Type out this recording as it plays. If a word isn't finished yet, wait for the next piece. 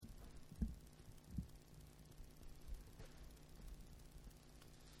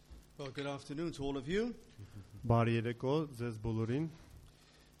Well, good afternoon to all of you. Բարի երեկո ձեզ բոլորին։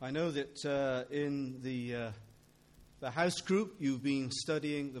 I know that in the house group you've been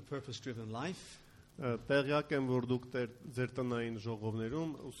studying the purpose-driven life. Տեղյակ եմ, որ դուք ձեր տնային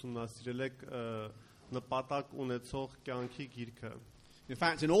ժողովներում ուսումնասիրել եք նպատակ ունեցող կյանքի գիրքը։ In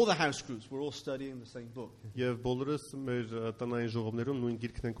fact, in all the house groups we're all studying the same book. Եվ բոլորս մեր տնային ժողովներում նույն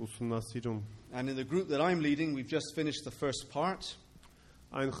գիրքն ենք ուսումնասիրում։ And in the group that I'm leading, we've just finished the first part.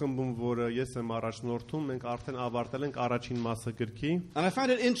 Այն խմբում, որը ես եմ առաջնորդում, մենք արդեն ավարտել ենք առաջին մասը գրքի։ And I found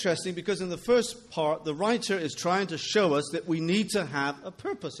it interesting because in the first part the writer is trying to show us that we need to have a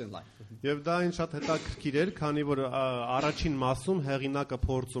purpose in life. Եվ դա ինձ շատ հետաքրքիր էր, քանի որ առաջին մասում հեղինակը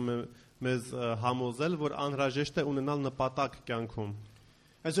փորձում է մեզ համոզել, որ անհրաժեշտ է ունենալ նպատակ կյանքում։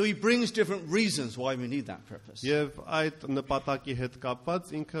 And so he brings different reasons why we need that purpose. Եվ այդ նպատակի հետ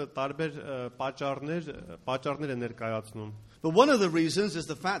կապված ինքը տարբեր պատճառներ է ներկայացնում։ But one of the reasons is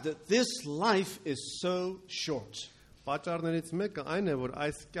the fact that this life is so short. Պատճառներից մեկը այն է, որ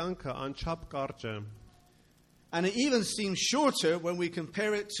այս կյանքը անչափ կարճ է։ And it even seems shorter when we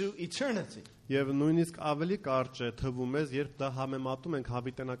compare it to eternity. Եվ նույնիսկ ավելի կարճ է թվում մեզ, երբ դա համեմատում ենք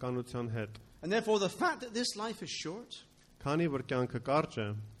հավիտենականության հետ։ And therefore the fact that this life is short Քանի որ կյանքը կարճ է,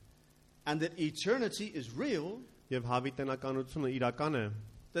 and that eternity is real, եւ հավիտենականությունը իրական է,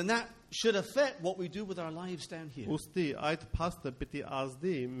 then that should affect what we do with our lives down here. ուստի այդ փաստը պիտի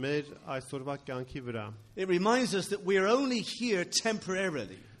ազդի մեր այսօրվա կյանքի վրա։ It reminds us that we are only here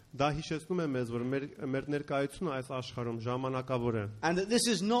temporarily. Դա հիշեցնում է մեզ, որ մեր ներկայությունը այս աշխարհում ժամանակավոր է, And that this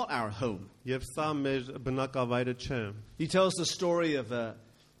is not our home. եւ սա մեր բնակավայրը չէ։ He tells the story of a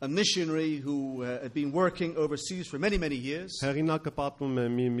missionary who had been working overseas for many, many years. Հեղինակը պատմում է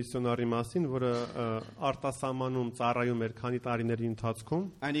մի միսիոնարի մասին, որը արտասահմանում ծառայում էր քանի տարիների ընթացքում,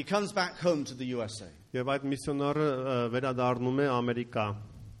 And he comes back home to the USA. եւ այդ միսիոնարը վերադառնում է Ամերիկա։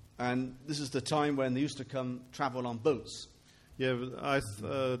 And this is the time when they used to come travel on boats. Եվ այս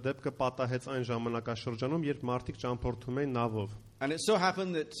դեպքը պատահեց այն ժամանակաշրջանում, երբ մարդիկ ճամփորդում էին նավով։ And it so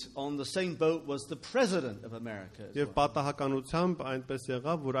happened that on the same boat was the president of America. as Եվ well. պատահականությամբ այնպես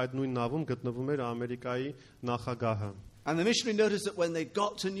եղավ, որ այդ նույն նավում գտնվում էր Ամերիկայի նախագահը։ And the missionary noticed that when they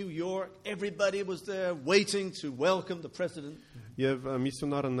got to New York, everybody was there waiting to welcome the president. Եվ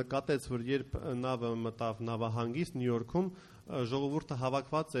միսիոնարը նկատեց, որ երբ նավը մտավ նավահանգիստ Նյու Յորքում, ժողովուրդը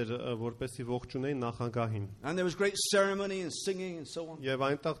հավաքված էր, որպեսզի ողջունեին նախագահին։ And there was great ceremony and singing and so on. Եվ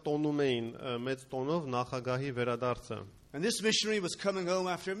այնտեղ տոնում էին մեծ տոնով նախագահի վերադարձը։ And this missionary was coming home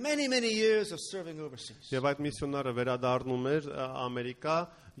after many, many years of serving overseas. Եվ այդ միսիոնարը վերադառնում էր Ամերիկա,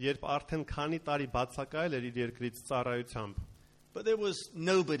 երբ արդեն քանի տարի բացակայել էր իր երկրից ծառայությամբ։ But there was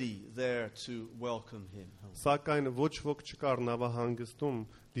nobody there to welcome him home. Սակայն ոչ ոք չկար նավահանգստում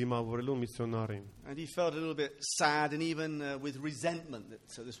դիմավորելու միսիոնարին։ And he felt a little bit sad and even with resentment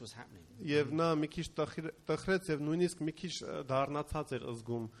that this was happening. Եվ նա մի քիչ տխրեց եւ նույնիսկ մի քիչ դառնացած էր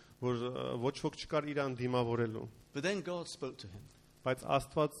զգում, որ ոչ ոք չկար իրան դիմավորելու։ But then God spoke to him. Բայց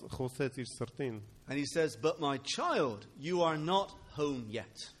Աստված խոսեց իր սրտին։ And he says, "But my child, you are not home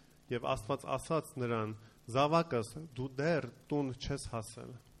yet." Եվ Աստված ասաց նրան. «Զավակս, դու դեռ տուն չես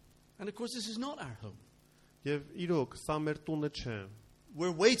հասել»։ And of course this is not our home. Եվ իրոք սա մեր տունը չէ։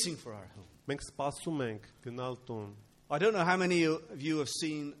 We're waiting for our home. Մենք սպասում ենք գնալ տուն։ I don't know how many of you have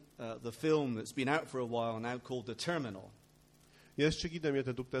seen the film that's been out for a while now called The Terminal. Ես չգիտեմ,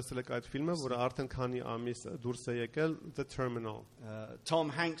 եթե դուք տեսել եք այդ ֆիլմը, որը արդեն քանի ամիս դուրս է եկել, The Terminal։ Tom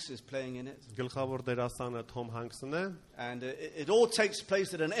Hanks is playing in it. Գլխավոր դերասանը Թոմ Հանքսն է, And it all takes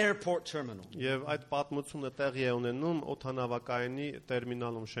place at an airport terminal. եւ այդ պատմությունը տեղի է ունենում օդանավակայանի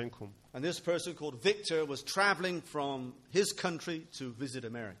տերմինալում շենքում։ And this person called Victor was traveling from his country to visit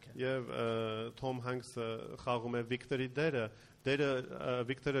America. Եվ Թոմ Հանքսը խաղում է Վիկտորի դերը,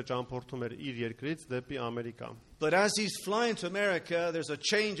 Վիկտորը ճամփորդում էր իր երկրից դեպի Ամերիկա։ But as he's flying to America, there's a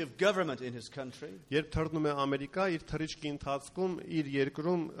change of government in his country. Երբ թռնում է Ամերիկա, իր թռիչքի ընթացքում իր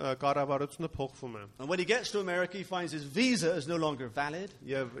երկրում կառավարությունը փոխվում է։ And when he gets to America, he finds his visa is no longer valid.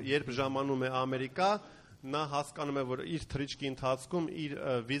 Եվ երբ ժամանում է Ամերիկա, նա հասկանում է, որ իր թռիչքի ընթացքում իր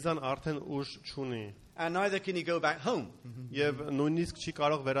վիզան արդեն ուժ չունի։ And neither can he go back home. Եվ նույնիսկ չի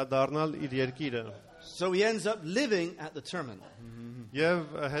կարող վերադառնալ իր երկիրը։ So he ends up living at the terminal.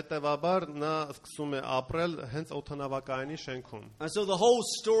 Եվ հետևաբար նա սկսում է ապրել հենց օդանավակայանի շենքում։ And so the whole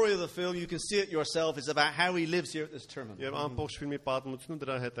story of the film, you can see it yourself, is about how he lives here at this terminal. Եվ ամբողջ ֆիլմի պատմությունը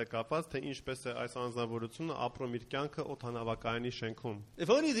դրա հետ է կապված, թե ինչպես է այս անձնավորությունը ապրում իր կյանքը օդանավակայանի շենքում։ If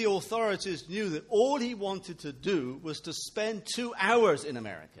only the authorities knew that all he wanted to do was to spend 2 hours in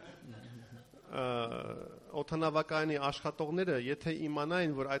America. օթանավակայանի աշխատողները, եթե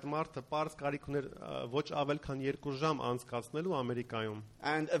իմանային, որ այդ մարդը պարզ կարիք ուներ ոչ ավել քան 2 ժամ անցկացնելու Ամերիկայում,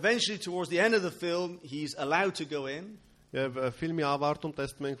 And eventually, towards the end of the film, he's allowed to go in. եւ ֆիլմի ավարտում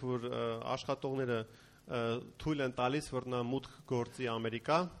տեսնում ենք, որ աշխատողները թույլ են տալիս, որ նա մուտք գործի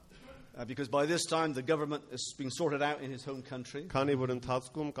Ամերիկա, Because by this time, the government has been sorted out in his home country. քանի որ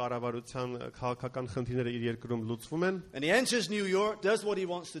ընթացքում կառավարության քաղաքական խնդիրները իր երկրում լուծվում են, And he enters New York, does what he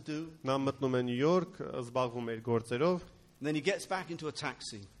wants to do, նա մտնում է Նյու Յորք, զբաղվում է իր գործերով, and then he gets back into a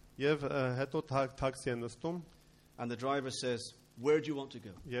taxi. եւ հետո թաքսի է նստում, And the driver says, "Where do you want to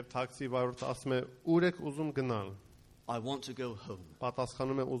go?" եւ թաքսի վարորդը ասում է, ուր եք ուզում գնալ, "I want to go home."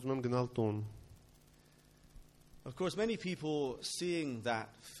 պատասխանում է, ուզում եմ գնալ տուն։ Of course, many people seeing that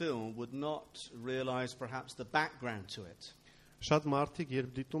film would not realize perhaps the background to it. Շատ մարդիկ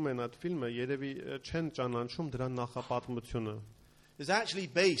երբ դիտում են այդ ֆիլմը, երևի չեն ճանաչում դրա նախապատմությունը, It's actually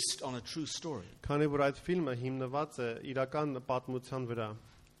based on a true story. քանի որ այդ ֆիլմը հիմնված է իրական պատմության վրա,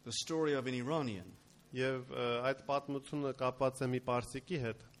 The story of an Iranian եւ այդ պատմությունը կապված է մի պարսիկի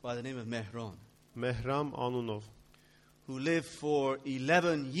հետ, by the name of Mehran, Մեհրամ անունով, who lived for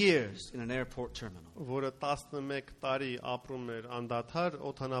 11 years in an airport terminal. որը 11 տարի ապրում էր անդադար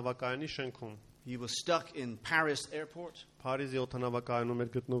օթանավակայանի շենքում։ He was stuck in Paris airport. Փարիզի օթանավակայանում էր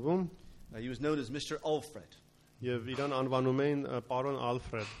գտնվում He was known as Mr. Alfred. եւ իրան անվանում էին պարոն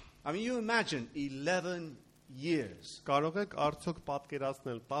Ալֆրեդ։ I mean, you imagine 11 years Կարող եք արդյոք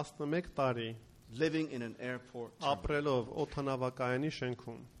պատկերացնել 11 տարի living in an airport terminal, ապրելով օթանավակայանի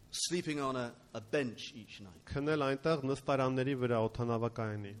շենքում, sleeping on a bench each night. քնել այնտեղ նստարանների վրա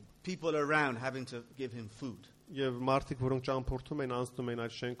օթանավակայանի։ People around having to give him food. Եվ մարդիկ, որոնք ճամփորդում էին, անցնում էին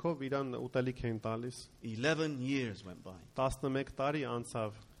այդ շենքով, իրան ուտելիք էին տալիս։ 11 years went by. 11 տարի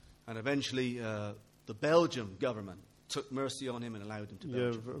անցավ And eventually, the Belgian government took mercy on him and allowed him to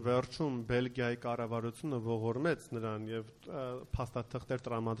եւ Belgium. վերջում Բելգիայի կառավարությունը ողորմեց նրան եւ փաստաթղթեր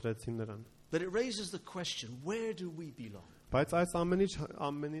տրամադրեցին նրան։ But it raises the question, where do we belong? Բայց այս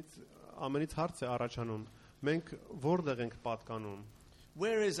ամենից հարց է առաջանում. մենք որտեղ ենք պատկանում։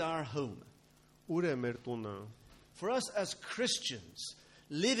 Where is our home? Ուր է մեր տունը։ For us as Christians,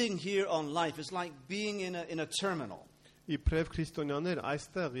 living here on life is like being in a terminal. Իբրև քրիստոնյաներ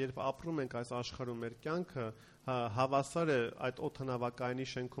այստեղ, երբ ապրում ենք այս աշխարհում, մեր կյանքը հավասար է այդ օթանավակայանի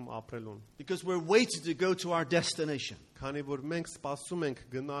շենքում ապրելուն։ Because we're waiting to go to our destination. Քանի որ մենք սպասում ենք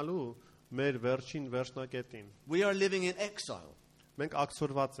գնալու մեր վերջին վերջնակետին։ We are living in exile. Մենք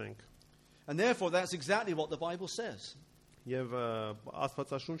աքսորված ենք։ And therefore, that's exactly what the Bible says. Եվ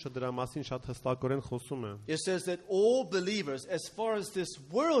Աստվածաշունչը դրա մասին շատ հստակորեն խոսում է։ It says that all believers, as far as this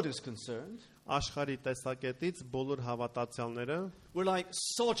world is concerned, Աշխարհի տեսակետից բոլոր հավատացյալները we're like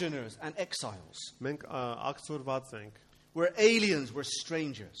sojourners and exiles. մենք աքսորված ենք։ We're aliens, we're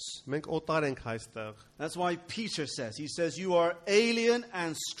strangers. Մենք օտար ենք այստեղ։ That's why Peter says, he says, you are alien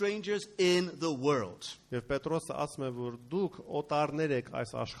and strangers in the world. Եվ Պետրոսը ասում է, որ դուք օտարներ եք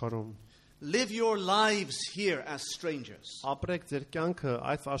այս աշխարհում։ Live your lives here as strangers. Ապրեք ձեր կյանքը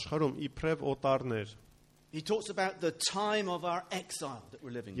այս աշխարհում իբրև օտարներ։ He talks about the time of our exile that we're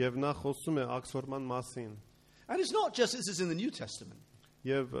living in. Եվ նա խոսում է աքսորման մասին։ And it's not just this is in the New Testament.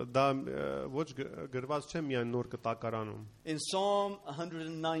 Եվ դա ոչ գրված չէ միայն նոր կտակարանում։ In Psalm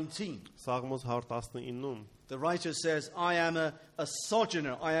 119, Սաղմոս 119-ում the writer says, I am a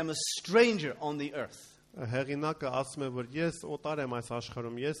sojourner, I am a stranger on the earth. հեղինակը ասում է, որ ես օտար եմ այս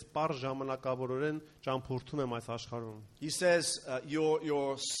աշխարհում, ես པար ժամանակավորորեն ճամփորդում եմ այս աշխարհում։ He says,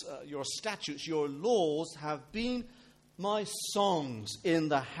 your statutes, your laws have been my songs in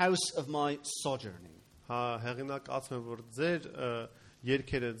the house of my sojourning. Հա, հեղինակը ասում է, որ ձեր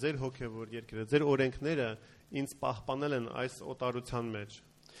երկերը, ձեր հոգևոր երկերը, ձեր օրենքները ինձ պահպանել են այս օտարության մեջ։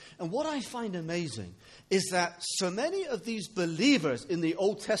 And what I find amazing is that so many of these believers in the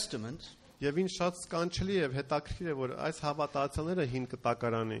Old Testament, Եվ ինձ շատ սկանչելի է, հետաքրքիր է, որ այս հավատացյալները հին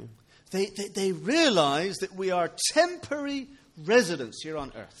կտակարանի they realize that we are temporary residents here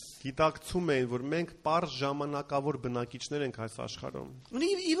on earth. գիտակցում էին, որ մենք པարզ ժամանակավոր բնակիչներ ենք այս աշխարհում։ And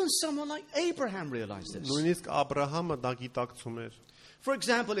even someone like Abraham realized this. Նույնիսկ Աբրահամը դա գիտակցում էր։ For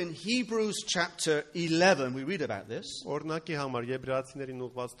example, in Hebrews chapter 11, we read about this. Օրինակի համար Եբրայեցիներին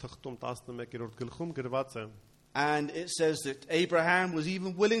ուղված թղթում 11-րդ գլխում գրված է։ And it says that Abraham was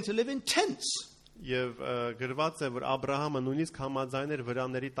even willing to live in tents. Եվ գրված է, որ Աբրահամը նույնիսկ համաձայն էր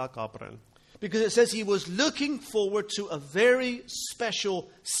վրաների տակ ապրել։ Because it says he was looking forward to a very special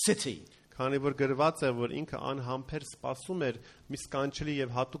city. Քանի որ գրված է, որ ինքը անհամբեր սպասում էր մի սկանչելի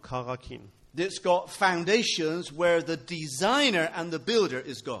եւ հատուկ քաղաքին։ That's got foundations where the designer and the builder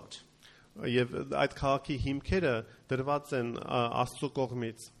is God. Եվ այդ քաղաքի հիմքերը դրված են Աստծո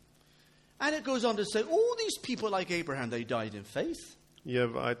կողմից։ And it goes on to say, all these people like Abraham, they died in faith.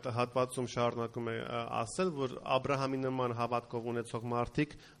 Եվ այդ հատվածում շարունակում է ասել, որ Աբրահամի նման հավատքով ունեցող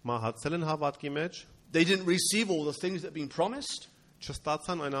մարդիկ մահացել են հավատքի մեջ, They didn't receive all the things that had been promised,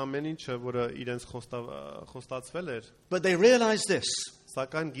 չստացան այն ամեն ինչը, որը իրենց խոստացվել էր, but they realized this,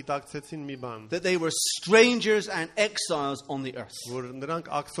 սակայն գիտակցեցին մի բան, that they were strangers and exiles on the earth. որ նրանք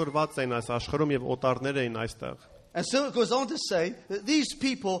ակսորված էին այս աշխարհում եւ օտարներ էին այստեղ։ And so it goes on to say that these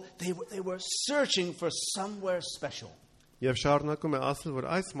people, they were searching for somewhere special. Եվ շարունակում է ասել, որ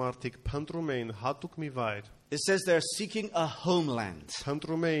այս մարդիկ փնտրում էին հատուկ մի վայր, It says they're seeking a homeland.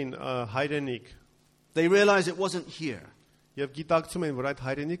 փնտրում էին հայրենիք, They realized it wasn't here. եւ գիտակցում էին, որ այդ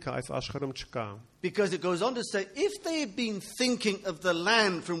հայրենիքը այս աշխարհում չկա։ Because it goes on to say, if they had been thinking of the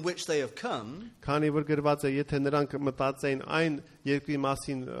land from which they have come, Քանի որ գրված է, եթե նրանք մտածեին այն երկրի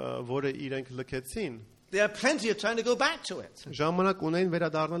մասին, որը իրենք լքեցին, they had plenty of time to go back to it. ժամանակ ունեին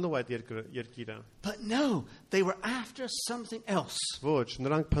վերադառնալու այդ երկիրը։ But no, they were after something else. Ոչ,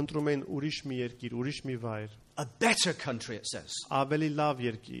 նրանք փնտրում էին ուրիշ մի երկիր, ուրիշ մի վայր, A better country, it says. ավելի լավ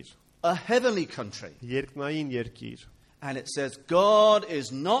երկիր, A heavenly country. երկնային երկիր։ And it says, God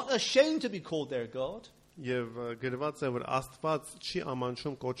is not ashamed to be called their God, Եվ գրված է, որ Աստված չի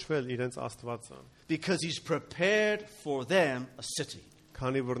ամանչում կոչվել իրենց Աստվածը, because He's prepared for them a city.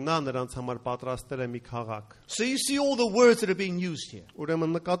 քանի որ նա նրանց համար պատրաստել է մի քաղաք։ So you see all the words that are being used here.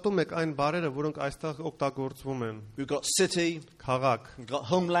 Ուրեմն նկատում եք այն բառերը, որոնք այստեղ օգտագործվում են. We've got city, Քաղաք, we've got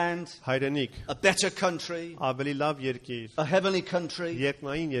homeland, հայրենիք, a better country, ավելի լավ երկիր, a heavenly country.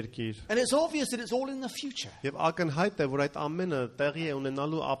 երկնային երկիր։ And it's obvious that it's all in the future. Եվ ակնհայտ է, որ այդ ամենը տեղի է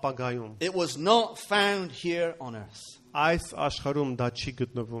ունենալու ապագայում։ It was not found here on earth. Այս աշխարհում դա չի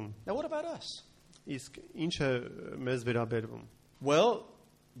գտնվում։ Now what about us? Իսկ ինչ է մեզ վերաբերվում։ Well,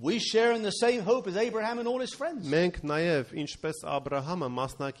 we share in the same hope as Abraham and all his friends. Մենք նաև ինչպես Աբրահամը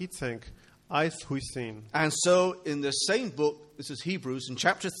մասնակից ենք այս հույսին։ And so in the same book, this is Hebrews, in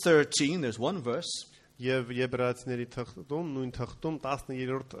chapter 13, there's one verse, Եվ Եբրայեցիների թղթում, նույն թղթում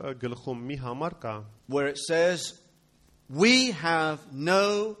 13-րդ գլխում մի համար կա, where it says, we have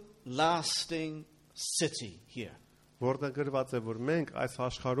no lasting city here. որտեղ գրված է, որ մենք այս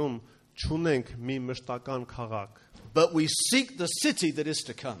աշխարհում չունենք մի մշտական քաղաք, But we seek the city that is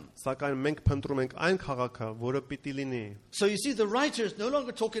to come. սակայն մենք փնտրում ենք այն քաղաքը, որը պիտի լինի։ So you see, the writer is no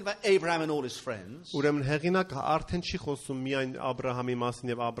longer talking about Abraham and all his friends, Ուրեմն հեղինակը արդեն չի խոսում միայն Աբրահամի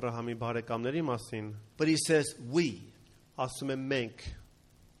մասին եւ Աբրահամի բարեկամների մասին, but he says, we ասում է մենք,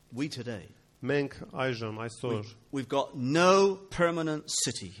 today. մենք այժմ այսօր, We've got no permanent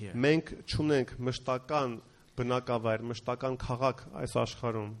city here. մենք չունենք մշտական բնակավայր, մշտական քաղաք այս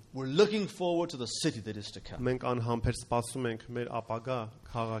աշխարհում։ We're looking forward to the city that is to come. Մենք անհամբեր սպասում ենք մեր ապագա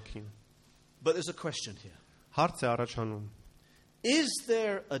քաղաքին։ But there's a question here. Հարց է առաջանում. Is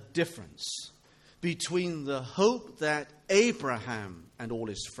there a difference between the hope that Abraham and all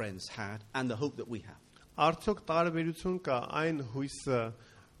his friends had and the hope that we have? Արդյոք տարբերություն կա այն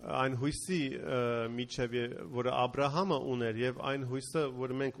հույսի միջև, որը Աբրահամը ուներ եւ այն հույսը,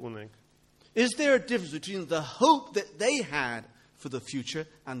 որը մենք ունենք։ Is there a difference between the hope that they had for the future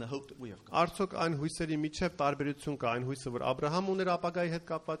and the hope that we have got? Արդյոք այն հույսերի միջև տարբերություն կա, այն հույսը, որ Աբրահամը ուներ ապագայի հետ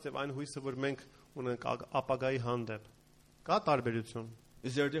կապված եւ այն հույսը, որ մենք ունենք ապագայի հանդեպ։ Կա տարբերություն։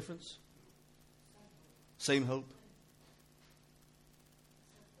 Is there a difference? Same hope?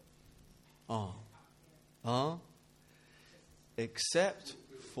 Except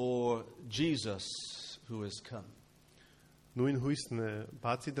for Jesus who has come. Նույն հույսն է,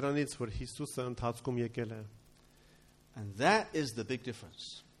 բացի դրանից, որ Հիսուսը ընթացքում եկել է։ And that is the big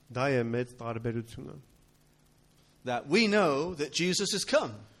difference. Դա է մեծ տարբերությունը։ That we know that Jesus has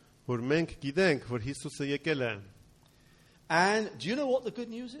come. Որ մենք գիտենք, որ Հիսուսը եկել է։ And do you know what the good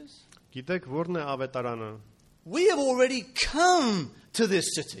news is? Գիտեք որն է ավետարանը։ We have already come to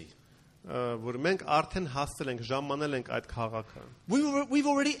this city. Որ մենք արդեն հասել ենք, ժամանել ենք այդ քաղաքը։ We've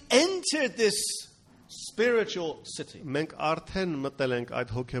already entered this spiritual city. Մենք արդեն մտել ենք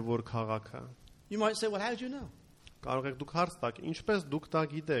այդ հոգևոր քաղաքը։ You might say, well, how do you know? Կարող եք դուք հարց տաք, ինչպես դուք դա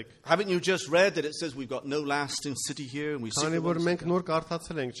գիտեք։ Haven't you just read that it says we've got no lasting city here and we seek Քանի the որ one մենք to come? նոր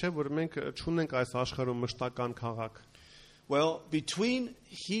կարդացել ենք, չէ, որ մենք չունենք այս աշխարհում մշտական քաղաք։ Well, between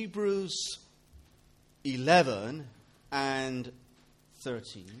Hebrews 11 and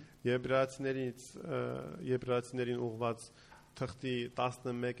 13, Եբրայեցիներին ուղված թղթի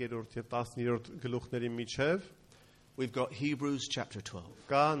 11-րդ եւ 10-րդ գլուխների միջև we've got Hebrews chapter 12.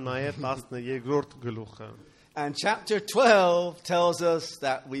 կա նաև 12-րդ գլուխը։ And chapter 12 tells us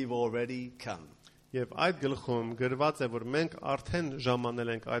that we've already come. Եվ այդ գլխում գրված է, որ մենք արդեն ժամանել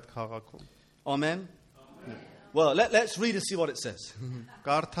ենք այդ քաղաքում։ Amen? Well, let's read and see what it says.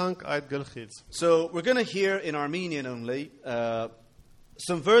 Կարդանք այդ գլխից։ So we're going to hear in Armenian only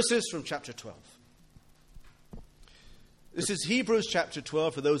some verses from chapter 12. This is Hebrews chapter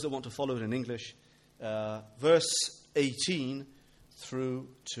 12 for those that want to follow it in English, verse 18 through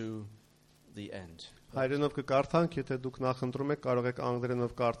to the end. Հայերենով կկարդանք, եթե դուք նախընտրում եք, կարող եք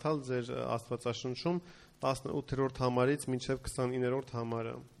անգլերենով կարդալ ձեր Աստվածաշնչում 18-րդ համարից մինչև 29-րդ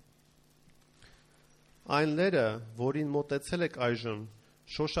համարը։ Այն լերը, որին մոտեցել եք այժմ,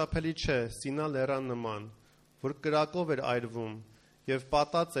 շոշափելի չէ, Սինա լեռան նման, որ կրակով էր այրվում եւ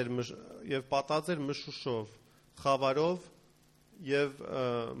պատած էր մշուշով, խավարով եւ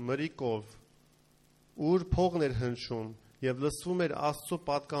մրիկով, ուր փողն էր հնչում եւ լսվում էր Աստծո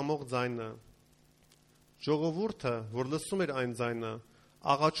պատկամող ձայնը։ Ժողովուրդը, որ լսում էր այն ձայնը,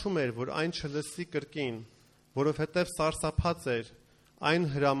 աղաչում էր, որ այն չլսի կրկին, որովհետև սարսափած էր այն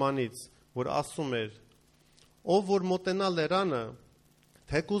հրամանից, որ ասում էր. Ով որ մոտենա լեռանը,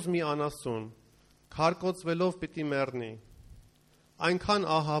 թեկուզ մի անասուն, քարկոծվելով պիտի մեռնի։ Այնքան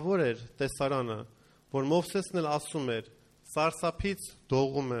ահավոր էր տեսարանը, որ Մովսեսն էլ ասում էր. սարսափից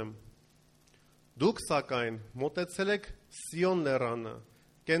դողում եմ։ Դուք սակայն մոտեցել եք Սիոն լեռանը,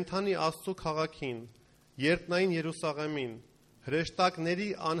 կենթանի Աստծո քաղաքին, Երկնային Երուսաղեմին, հրեշտակների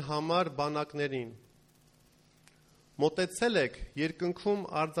անհամար բանակներին։ Մոտեցել եք երկնքում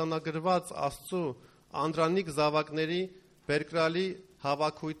արձանագրված Աստծո անդրանիկ զավակների բերկրալի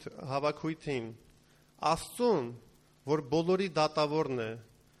հավաքույթին, Աստծուն, որ բոլորի դատավորն է,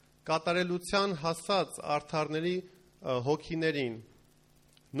 կատարելության հասած արդարների հոգիներին,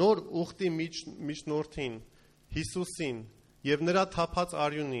 նոր ուխտի միջնորդին, Հիսուսին եւ նրա թափած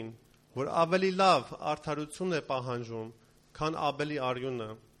արյունին, որ ավելի լավ արդարություն է պահանջում, քան Աբելի արյունը։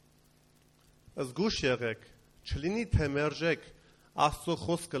 Զգուշ եղեք, չլինի թե մերժեք Աստծո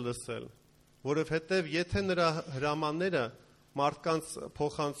խոսքը լսել, որովհետև եթե նրա հրամանները մարդկանց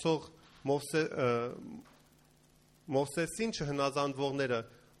փոխանցող Մովսեսին չհնազանդվողները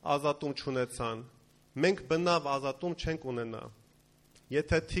ազատում չունեցան, մենք բնավ ազատում չենք ունենա։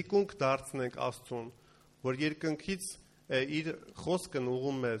 Եթե թիկունք դարձնենք Աստծուն, որ երկնքից է իր խոսքն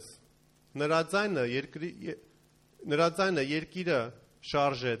ուղում մեզ, Նրա ձայնը երկիրը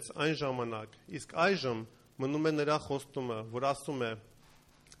շարժեց այն ժամանակ, իսկ այժմ մնում է նրա խոստումը, որ ասում է.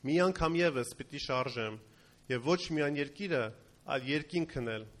 մի անգամ եւս պիտի շարժեմ, եւ ոչ միայն երկիրը, այլ երկինքն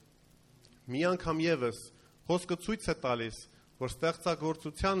էլ։ Մի անգամ եւս խոսքը ցույց է տալիս, որ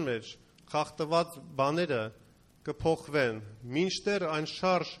ստեղծագործության մեջ խախտված բաները կփոխվեն, մինչդեռ այն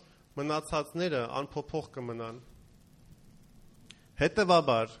շարժ մնացածները անփոփոխ կմնան։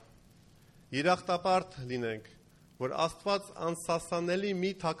 Հետևաբար Երախտապարտ լինենք, որ Աստված անսասանելի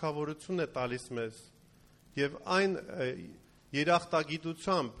մի թագավորություն է տալիս մեզ, եւ այն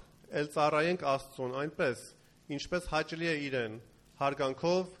երախտագիտությամբ էլ ծառայենք Աստծուն այնպես, ինչպես հաճելի է իրեն,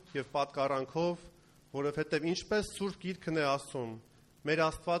 հարգանքով եւ պատկառանքով, որովհետեւ ինչպես Սուրբ Գիրքն է ասում, մեր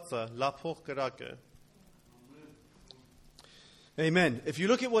Աստվածը լափող կրակ է։ Amen. If you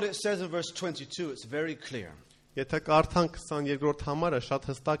look at what it says in verse 22, it's very clear. Եթե կարդանք 22-րդ համարը շատ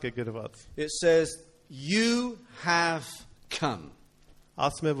հստակ է գրված։ It says, you have come.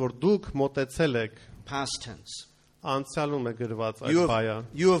 Ասում է, որ դուք մոտեցել եք, past tense. Անցյալում է գրված այդ բայը։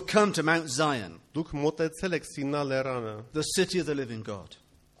 You have come to Mount Zion. Դուք մոտեցել եք Սինա լեռանը, the city of the living God.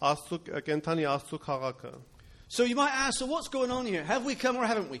 Աստծո կենթանի Աստծո քաղաքը։ So you might ask, so what's going on here? Have we come or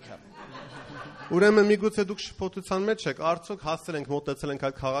haven't we come? Ուրեմն միգուցե դուք շփոթության մեջ եք, արդյոք հասել ենք մոտեցել ենք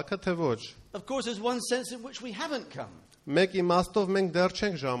այդ քաղաքը, թե ոչ։ Of course, there's one sense in which we haven't come. Մեկ իմաստով մենք դեռ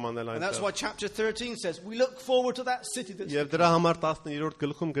չենք ժամանել And that's այնտեղ։ why chapter 13 says, we look forward to that city that's... Եվ դրա համար 13-րդ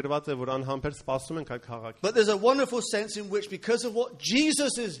գլխում գրված է, որ անհամբեր սպասում ենք այդ քաղաքին։ But there's a wonderful sense in which, because of what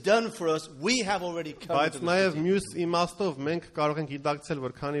Jesus has done for us, we have already come Բայց to the նաև city. մյուս իմաստով մենք կարող ենք գիտակցել,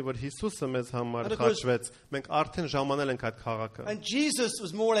 որ քանի որ Հիսուսը մեզ համար խաչվեց, մենք արդեն ժամանել ենք այդ քաղաքը։ And Jesus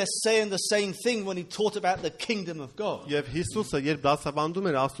was more or less saying the same thing when he taught about the kingdom of God. Եվ Հիսուսը երբ դասավանդում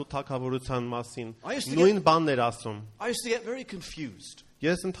էր Աստծո թագավորության մասին, I used to նույն բանն էր ասում։ I used to get very confused.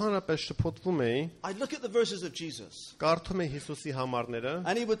 Ես ընդհանրապես շփոթվում էի, I'd look at the verses of Jesus, կարդում էի Հիսուսի համարները,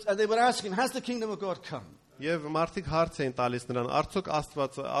 and they would ask him, has the kingdom of God come? եւ մարդիկ հարց էին տալիս նրան, արդյոք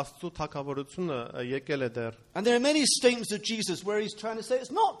Աստծո թագավորությունը եկել է դեռ։ And there are many statements of Jesus where he's trying to say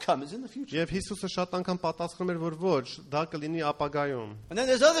it's not come, it's in the future. Եվ Հիսուսը շատ անգամ պատասխանում էր, որ ոչ, դա կլինի ապագայում։ And then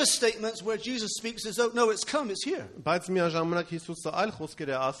there's other statements where Jesus speaks as though, no, it's come, it's here. Բայց միաժամանակ Հիսուսը այլ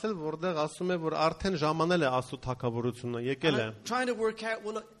խոսքեր է ասել, որտեղ ասում է, որ արդեն ժամանել է Աստծո թագավորությունը, եկել է։ I'm trying to work out,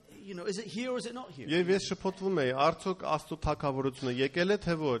 well, is it here or is it not here? Եվ ես շփոթվում էի, արդյոք Աստծո թագավորությունը եկել է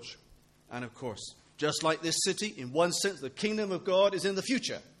թե ոչ։ And of course, just like this city, in one sense, the kingdom of God is in the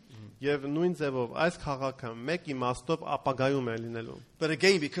future. Եվ նույն ձևով այս քաղաքը մեկ իմաստով ապագայում է լինելու։ But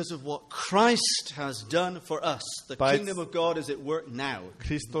again, because of what Christ has done for us, the Բայց- kingdom of God is at work now.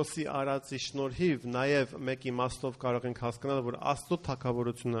 Քրիստոսի արածի շնորհիվ նաև մեկ իմաստով կարող ենք հասկանալ, որ Աստծո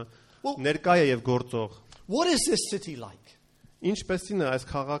թագավորությունը Well- ներկա է եւ գործող։ What is this city like? Ինչպեսին է այս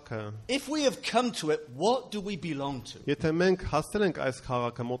քաղաքը։ If we have come to it, what do we belong to? Եթե մենք հասել ենք այս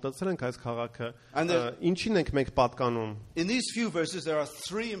քաղաքը, մոտեցել ենք այս քաղաքը, And the- ինչին ենք մենք պատկանում։ In these few verses, there are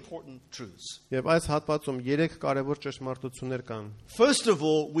three important truths. Եվ այս հատվածում 3 կարևոր ճշմարտություններ կան։ First of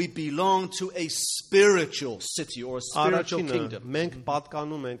all, we belong to a spiritual city or a spiritual Առաջինը, kingdom. մենք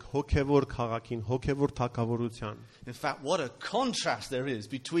պատկանում ենք հոգևոր քաղաքին, հոգևոր թագավորության։ In fact, what a contrast there is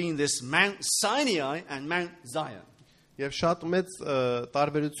between this Mount Sinai and Mount Zion. Եվ շատ մեծ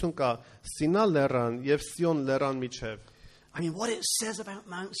տարբերություն կա Սինա լեռան եւ Սիոն լեռան միջև։ I mean, what it says about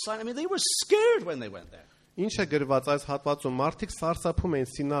Mount Sinai, I mean, they were scared when they went there. Ինչ է գրված այս հատվածում, մարդիկ սարսափում էին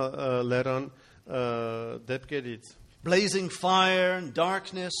Սինա լեռան դեպքերից։ Blazing fire and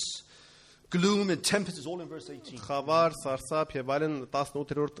darkness, gloom and tempest is all in verse 18. Խավար, սարսափ եւ այլն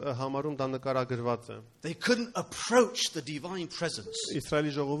 18-րդ համարում դա նկարագրված է։ They couldn't approach the divine presence.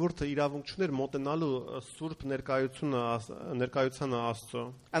 Իսրայելի ժողովուրդը իրավունք չուներ մոտենալու սուրբ ներկայությանը Աստծո։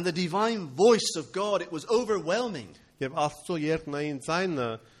 And the divine voice of God, it was overwhelming. Եվ Աստծո երկնային ձայնը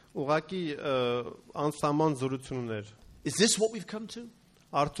ուղակի անսահման զորություն ուներ։ Is this what we've come to?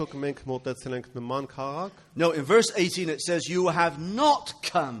 Արդյոք մենք մոտեցել ենք նման քաղաք։ No, in verse 18 it says, you have not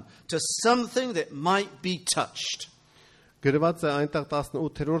come to something that might be touched. Գրված է այնտեղ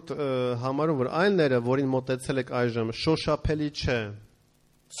 18-րդ համարում, որ այնները, որին մոտեցել եք այժմ, շոշափելի չէ։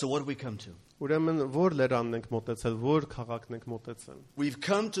 So what do we come to? Ուրեմն որ լերանն ենք մոտեցել, որ քաղաքն ենք մոտեցել։ We've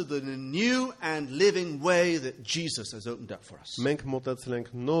come to the new and living way that Jesus has opened up for us. Մենք մոտեցել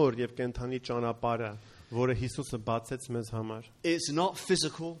ենք նոր եւ կենթանի ճանապարհը, որը Հիսուսը բացեց մեզ համար։ It's not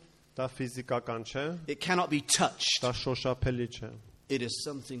physical. Դա ֆիզիկական չէ, It cannot be touched. դա շոշափելի չէ, It is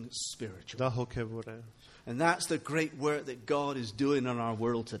something spiritual. դա հոգևոր է։ And that's the great work that God is doing in our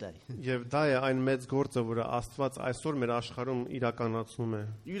world today. Եվ դա է այն մեծ գործը, որը Աստված այսօր մեր աշխարհում իրականացնում է։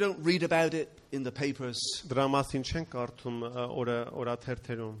 You don't read about it in the papers. Դրա մասին չենք կարդում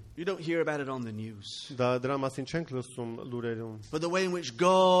օրաթերթերում։ You don't hear about it on the news. Դրա մասին չենք լսում լուրերում։ But the way in which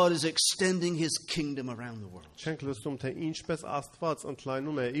God is extending his kingdom around the world. Չենք լսում, թե ինչպես Աստված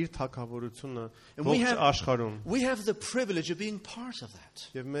ընդլայնում է իր թագավորությունը And we ողջ have- աշխարհում։ We have the privilege of being part of that.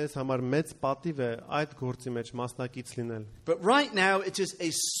 Եվ մեզ համար մեծ պատիվ է այդ գործի մեջ մասնակից լինել։ But right now it is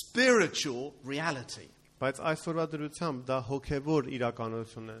a spiritual reality. Բայց այսօրվա դրությամբ դա հոգևոր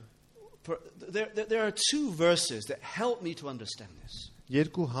իրականություն է։ There are two verses that help me to understand this.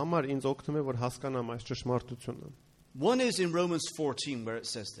 Երկու համար ինձ օգնում է, որ հասկանամ այս ճշմարտությունը։ One is in Romans 14 where it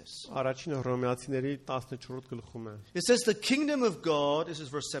says this. Առաջինը Հռոմեացիների 14 գլխում է։ It says the kingdom of God, this is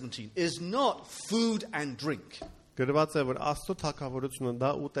verse 17, is not food and drink, Գրված է, որ Աստծո թագավորությունը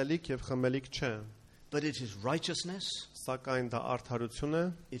դա ուտելիք եւ խմելիք չէ, but it is righteousness, սակայն դա արդարություն է,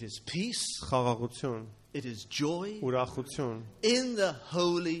 it is peace, խաղաղություն, it is joy ուրախություն, in the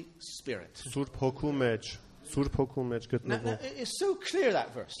Holy Spirit. Սուրբ Հոգու մեջ, Սուրբ Հոգու մեջ Now, գտնվող։ it's so clear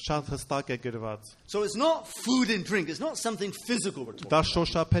that verse. Շատ հստակ է գրված։ So it's not food and drink, it's not something physical we're talking Դա about,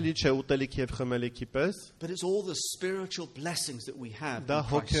 շոշափելի չէ ուտելիք եւ խմելիքի պես, but it's all the spiritual blessings that we have դա in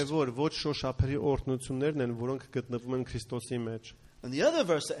Christ. հոգևոր ոչ շոշափելի օրհնություններն են, որոնք գտնվում են Քրիստոսի մեջ։ And the other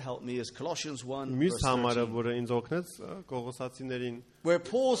verse that helped me is Colossians 1, Մյուս verse համարը, 13, որը ինձ օգնեց Կողոսացիներին, where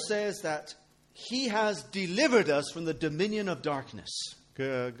Paul says that he has delivered us from the dominion of darkness.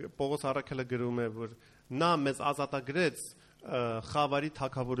 Պողոս առաքելը գրում է, որ նա մեզ ազատագրեց խավարի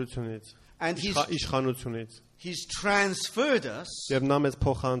թագավորությունից, And իշխանությունից, he's transferred us եւ նա մեզ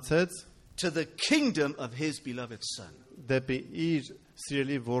փոխանցեց to the kingdom of his beloved Son. դեպի իր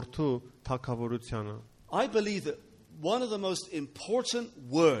սիրելի որդու թագավորությունը։ I believe that one of the most important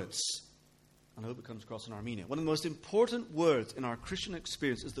words, and I hope it comes across in Armenia, one of the most important words in our Christian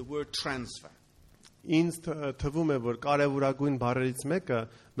experience is the word transfer. Ինձ թվում է, որ կարևորագույն բառերից մեկը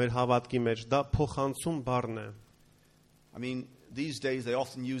մեր հավատքի մեջ դա փոխանցում բառն է։ I mean, these days they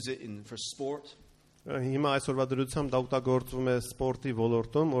often use it for sport. Հիմա այսօրվա դրությամբ դա օգտագործվում է սպորտի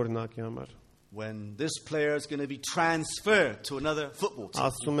ոլորտում օրինակի համար։ When this player is going to be transferred to another football team.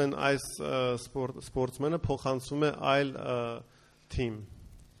 Ասում են այս սպորտսմենը փոխանցվում է այլ թիմ։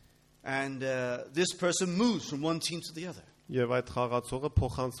 And this person moves from one team to the other. Եվ այդ խաղացողը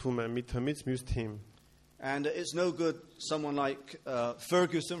փոխանցվում է մի թիմից մյուս թիմ։ And it's no good someone like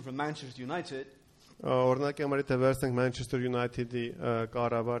Ferguson from Manchester United Օրինակ եմարի թե վերցնենք Manchester United-ի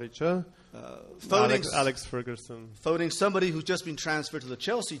կառավարիչը Phoning Alex Ferguson. somebody who's just been transferred to the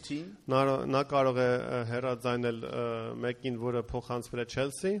Chelsea team Նա կարող է հերաձայնել մեկին, որը փոխանցվել է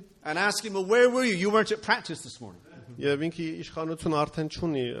Chelsea, and ask him, well, where were you? You weren't at practice this morning. եւ ինքը իշխանություն արդեն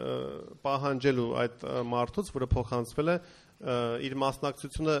չունի պահանջելու այդ մարդուց, որը փոխանցվել է իր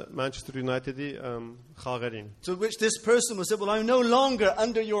մասնակցությունը Manchester United-ի խաղերին։ To which this person will say, well, I'm no longer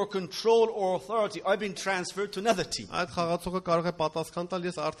under your control or authority. I've been transferred to another team. Այդ խաղացողը կարող է պատասխան տալ,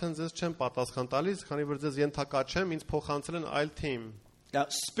 ես արդեն ձեզ չեմ պատասխան տալիս, քանի որ ձեզ ենթակա չեմ, ինձ փոխանցել են այլ team։ Now,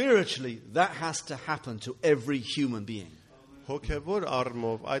 spiritually, that has to happen to every human being. Հոգևոր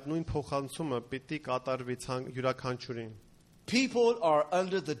առումով այդ նույն փոխանցումը պիտի կատարվի յուրաքանչյուրին։ People are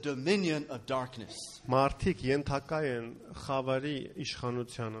under the dominion of darkness. Մարդիկ ենթակա են խավարի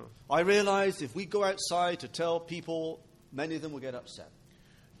իշխանությանը։ I realize if we go outside to tell people, many of them will get upset.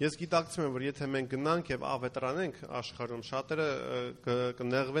 Ես գիտակցում եմ, որ եթե մենք գնանք եւ ավետարանենք աշխարհում, շատերը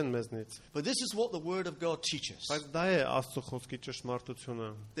կնեղվեն մեզնից։ But this is what the Word of God teaches. Բայց դա է Աստծո խոսքի ճշմարտությունը,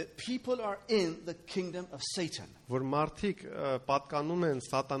 That people are in the kingdom of Satan որ մարդիկ պատկանում են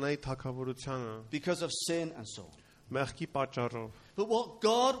սատանայի թագավորությանը because of sin and so on. մեղքի պատճառով։ But what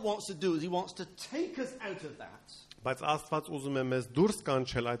God wants to do is He wants to take us out of that Բայց Աստված ուզում է մեզ դուրս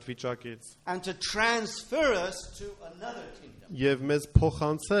կանչել այդ վիճակից and to transfer us to another kingdom, եւ մեզ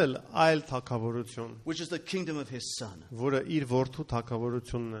փոխանցել այլ թագավորություն, which is the kingdom of His Son. որը իր որդու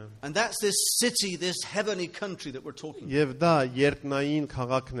թագավորությունն է։ And that's this city, this heavenly country that we're talking about. Եվ դա երկնային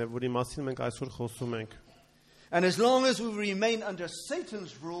քաղաքն է, որի մասին մենք այսօր խոսում ենք։ And as long as we remain under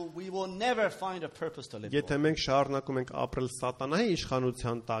Satan's rule, we will never find a purpose to live Եթե for. մենք շարունակում ենք ապրել սատանայի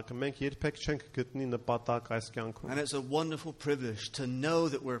իշխանության տակ, մենք երբեք չենք գտնի նպատակ այս կյանքում։ And it's a wonderful privilege to know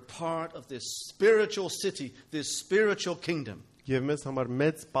that we're part of this spiritual city, this spiritual kingdom. Եվ մեզ համար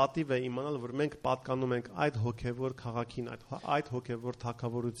մեծ պատիվ է իմանալ, որ մենք պատկանում ենք այդ հոգևոր քաղաքին, այդ հոգևոր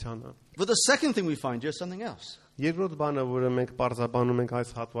թագավորությանը։ But the second thing we find here is something else. Երկրորդ բանը, որը մենք բարձաբանում ենք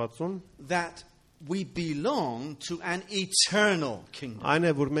այս հատվածում, That we belong to an eternal kingdom. այն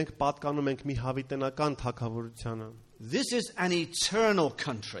է, որ մենք պատկանում ենք մի հավիտենական թագավորությանը։ This is an eternal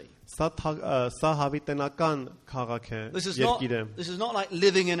country. Սա հավիտենական քաղաք է, This is երկիր է։ not like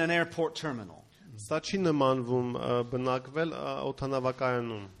living in an airport terminal. Սա չի նմանվում բնակվել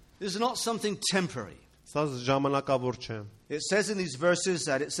օդանավակայանում։ This is not something temporary. Սա ժամանակավոր չէ։ It says in these verses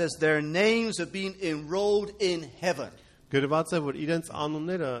that it says their names have been enrolled in heaven. Գրված է, որ իրենց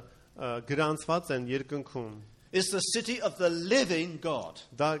անունները գրանցված են երկնքում։ It's the city of the living God.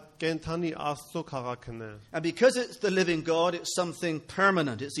 Դա կենթանի Աստծո քաղաքն է։ And because it's the living God, it's something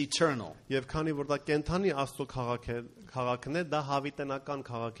permanent, it's eternal. Եվ քանի որ դա կենթանի Աստծո քաղաքն է, դա հավիտենական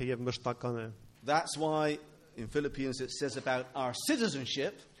քաղաք է եւ մշտական է։ That's why in Philippians it says about our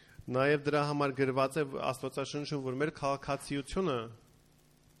citizenship, Նաեւ դրա համար գրված է Աստվածաշնչում, որ մեր քաղաքացիությունը,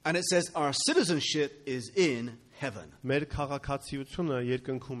 and it says our citizenship is in heaven. մեր քաղաքացիությունը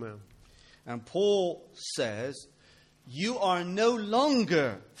երկնքում է։ And Paul says, you are no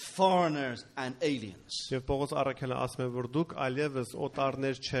longer foreigners and aliens. Եվ Պողոս առաքելը ասում է, որ դուք այլևս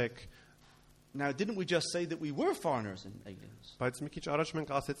օտարներ չեք։ Now, didn't we just say that we were foreigners and aliens? Բայց մի քիչ առաջ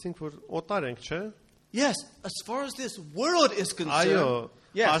մենք ասացինք, որ օտար ենք, չէ՞։ Yes, as far as this world is concerned, Այո,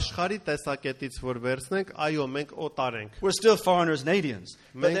 yes, աշխարհի տեսակետից որ վերցնենք, այո, մենք օտար ենք։ we're still foreigners and aliens.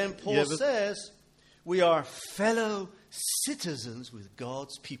 But Մենք then Paul եւս- says, we are fellow citizens with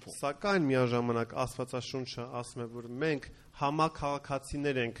God's people. Սակայն միաժամանակ Աստվածաշունչը ասում է, որ մենք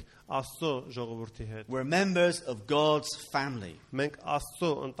համակարգացիներ ենք Աստծո ժողովրդի հետ։ We're members of God's family. Մենք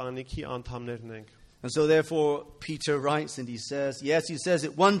Աստծո ընտանիքի անդամներն ենք։ And so therefore, Peter writes and he says, yes, he says,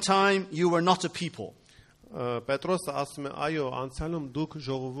 at one time you were not a people, Պետրոսը ասում է, այո, անցյալում դուք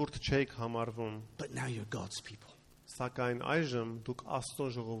ժողովուրդ չեք համարվում, but now you're God's people. սակայն այժմ դուք Աստծո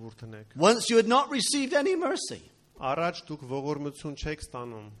ժողովուրդն եք։ Once you had not received any mercy, Առաջ դուք ողորմություն չեք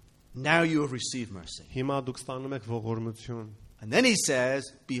ստանում, now you have received mercy. հիմա դուք ստանում եք ողորմություն։ And then he says,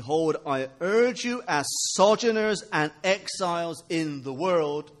 behold, I urge you as sojourners and exiles in the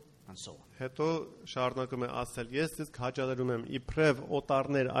world, and so on. Հետո շարունակում է ասել, ես ձեզ քաջալերում եմ իբրև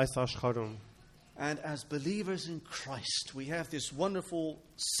օտարներ այս աշխարհում։ And as believers in Christ, we have this wonderful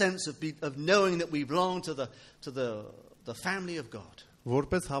sense of knowing that we belong to the family of God.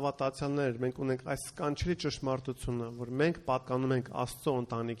 Որպես հավատացյալներ մենք ունենք այս կանչելի ճշմարտությունը, որ մենք պատկանում ենք Աստծո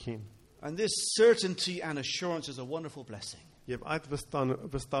ընտանիքին։ And this certainty and assurance is a wonderful blessing. Եվ այդ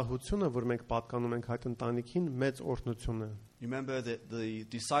վստահությունը, որ մենք պատկանում ենք այդ ընտանիքին, մեծ օրհնություն է։ You remember that the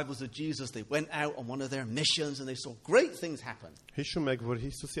disciples of Jesus, they went out on one of their missions and they saw great things happen. Հիշում եք, որ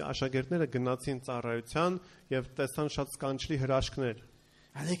Հիսուսի աշակերտները գնացին ծառայության եւ տեսան շատ կանչելի հրաշքներ։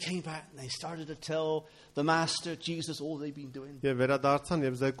 And they came back and they started to tell the master, Jesus, all they've been doing. Եվ վերադարձան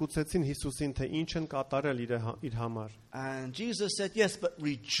եւ զեկուցեցին Հիսուսին, թե ինչ են կատարել իր համար։ And Jesus said, yes, but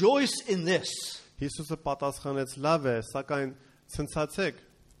rejoice in this, Հիսուսը պատասխանեց. Լավ է, սակայն ցնցացեք,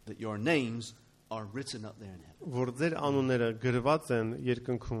 that your names are written up there in heaven. որ ձեր անունները գրված են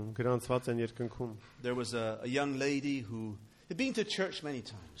երկնքում, գրանցված են երկնքում։ There was a young lady who had been to church many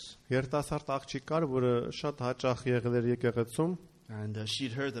times. Երիտասարդ աղջիկ կար, որը շատ հաճախ եղել էր եկեղեցում And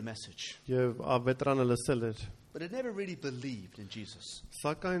she'd heard the message, եւ ավետրանը լսել էր, but had never really believed in Jesus.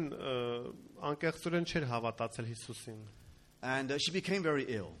 սակայն անկեղծորեն չէր հավատացել Հիսուսին։ And she became very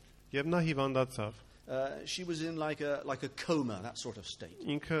ill. Եվ նա հիվանդացավ։ She was in like a coma, that sort of state.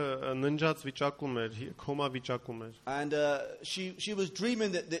 Ինքը ննջած վիճակում էր, կոմա վիճակում էր։ And she was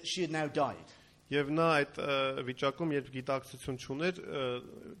dreaming that she had now died. Եվ նա այդ վիճակում, երբ գիտակցություն չուներ,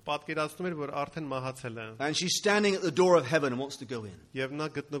 պատկերացնում էր, որ արդեն մահացել է։ And she's standing at the door of heaven and wants to go in. Եվ նա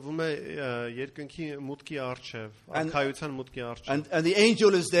գտնվում է երկնքի մուտքի առջև, արքայության մուտքի առջև։ And the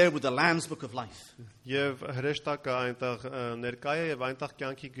angel is there with the Lamb's Book of Life. Եվ հրեշտակը այնտեղ ներկա է եւ այնտեղ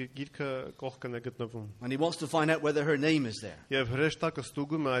կյանքի գիրքը կողքն է գտնվում։ And he wants to find out whether her name is there. Եվ հրեշտակը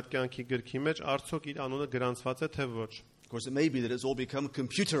ստուգում է այդ կյանքի գրքի մեջ, արդյոք իր անունը գրանցված է թե ոչ։ Of course, it may be that it's all become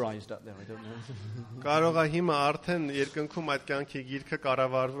computerized up there. I don't know. Կարող է հիմա արդեն երկնքում այդ կյանքի գիրքը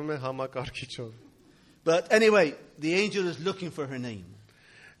կառավարվում է համակարգիչով։ But anyway, the angel is looking for her name.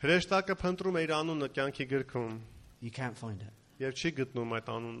 Հրեշտակը փնտրում է իր անունը կյանքի գրքում You can't find it. եւ չի գտնում այդ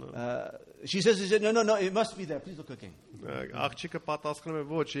անունը։ She says, no, it must be there. Please look again. Աղջիկը պատասխանում է.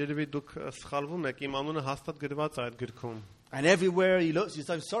 Ոչ, երևի դուք սխալվում եք, իմ անունը հաստատ գրված է այդ գրքում։ And everywhere he looks, he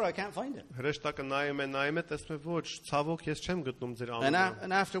says, sorry, I can't find it. Հրեշտակը նայում է, տեսնում է, ոչ, ցավոք ես չեմ գտնում ձեր And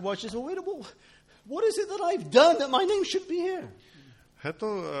անունը։ afterwards, she says, well, what is it that I've done that my name should be here? Հետո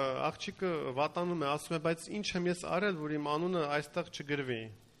աղջիկը վատանում է, ասում է, բայց ինչ եմ ես արել, որ իմ անունը այստեղ չգրվի։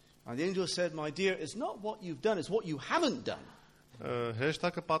 And the angel said, my dear, it's not what you've done, it's what you haven't done.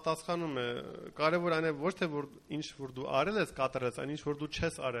 Հրեշտակը պատասխանում է, կարևոր այն է ոչ թե որ ինչ որ դու արել ես կատարես, այն ինչ որ դու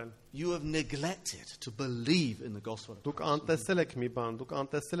չես արել։ You have neglected to believe in the gospel. Դուք անտեսել եք մի բան, դուք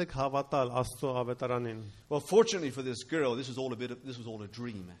անտեսել եք հավատալ Աստծո ավետարանին։ Well, fortunately for this girl, this was all a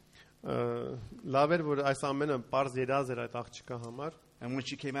dream. Լավ էր որ այս ամենը པարզ երազ էր այդ աղջիկա համար։ And when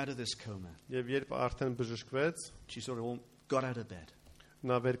she came out of this coma, Եվ երբ արդեն բժշկվեց, she sort of got out of bed,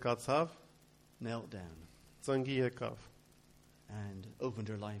 նա վեր կացավ, knelt down, ծնգի եկավ and opened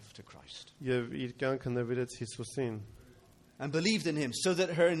her life to Christ. եւ իր կյանքը նվիրեց Հիսուսին And believed in him so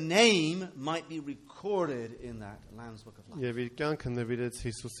that her name might be recorded in that Lamb's Book of Life. եւ իր կյանքը նվիրեց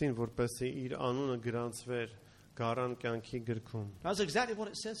Հիսուսին, որպեսզի իր անունը գրանցվեր գարան կյանքի գրքում։ That's exactly what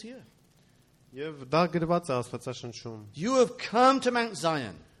it says here. Եվ դա գրված է Աստվածաշնչում։ You have come to Mount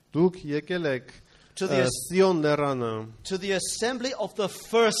Zion, Դուք եկել եք to the Սիոն լեռանը, assembly of the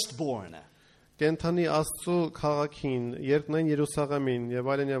firstborn. Կենթանի Աստծո քաղաքին, երկնային Երուսաղեմին եւ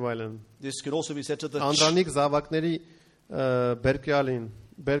այլն եւ այլն։ This could also be said to the Անդրանիկ զավակների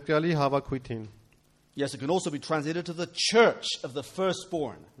Բերկյալի հավաքույթին։ Yes, it can also be translated to the church of the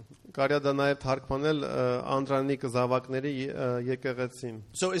firstborn. Կարելի է դա նաև թարգմանել Անդրանիկ զավակների եկեղեցին։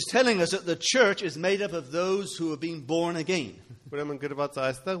 So it's telling us that the church is made up of those who have been born again. Ուրեմն գրված է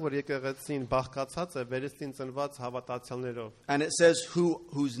այստեղ, որ եկեղեցին բաղկացած է վերստին ծնված հավատացյալներով, And it says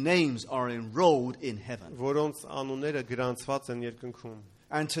whose names are enrolled in heaven. որոնց անունները գրանցված են երկնքում։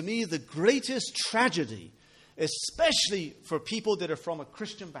 And to me, the greatest tragedy, especially for people that are from a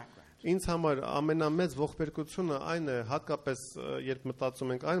Christian background, Ինձ համար ամենամեծ ողբերգությունը այն է, հատկապես երբ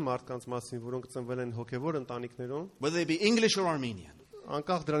մտածում ենք այն մարդկանց մասին, որոնք ծնվել են հոգևոր ընտանիքներում, whether they be English or Armenian,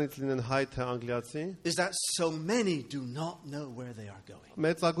 անկախ դրանից լինեն հայ թե անգլիացի, is that so many do not know where they are going.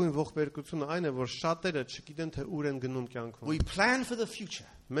 մեծագույն ողբերգությունը այն է, որ շատերը չգիտեն թե ուր են գնում կյանքում։ We plan for the future,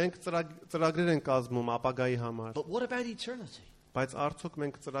 Մենք ծրագրեր են կազմում ապագայի համար, but what about eternity? բայց արդյոք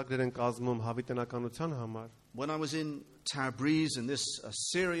մենք ծրագրեր են կազմում հավիտենականության համար։ When I was in Tabriz and this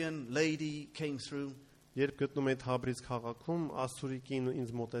Syrian lady came through, Երբ գտնում եմ Թաբրիզ քաղաքում, ասուրիկին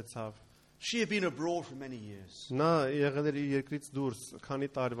ինձ մոտեցավ։ she had been abroad for many years. Նա եղել էր իր երկրից դուրս քանի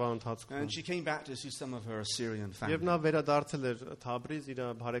տարվա ընթացքում։ And she came back to see some of her Assyrian Եվ family. նա վերադարձել էր Թաբրիզ իր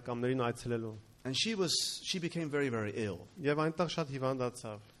բարեկամներին այցելելու։ And she became very, very ill Եվ այնտեղ շատ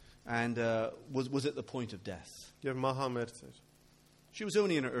հիվանդացավ and was at the point of death. եւ մահամերձ էր։ She was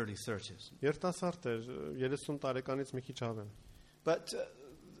only in her early 30s. Երիտասարդ էր, 30 տարեկանից մի քիչ ավեն։ But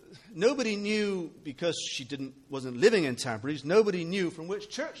nobody knew, because she wasn't living in Tabriz, nobody knew from which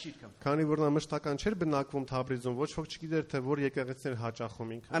church she'd come from. Քանի որ նա մշտական չէր բնակվում Թաբրիզում, ոչ ոք չգիտեր թե որ եկեղեցիներ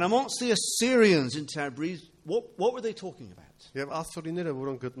հաճախում ինքը։ And amongst the Assyrians in Tabriz, what were they talking about? Եվ ասորիները,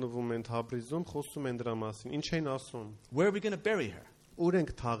 որոնք գտնվում են Թաբրիզում, խոսում են դրա մասին։ Ինչ էին ասում։ Where are we going to bury her? ուր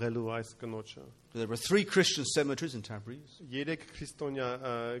ենք թաղելու այս կնոջը։ There were 3 Christian cemeteries in Tabriz: 3 քրիստոնյա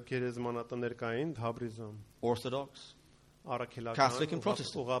գերեզմանատներ կային Թաբրիզում։ Orthodox, Արաքելական, Catholic and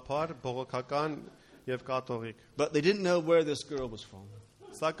Protestant. ուղղափառ, բողոքական եւ կաթողիկ։ But they didn't know where this girl was from.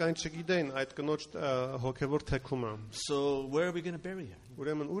 Սակայն չգիտեին այդ կնոջ հոգևոր թեքումը։ So where are we going to bury her?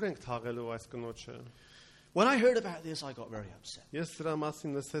 Ուրեմն ուր ենք թաղելու այս կնոջը։ When I heard about this, I got very upset. Ես սրա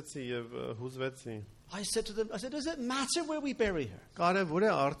մասին լսեցի եւ հուզվեցի։ I said to them, does it matter where we bury her? Կարևոր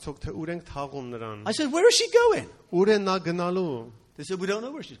է արդյոք թե ուր ենք թաղում նրան։ I said, where is she going? Ուր է նա գնալու։ They said, we don't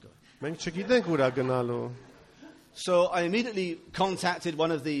know where she's going. Մենք չգիտենք ուր է գնալու։ So I immediately contacted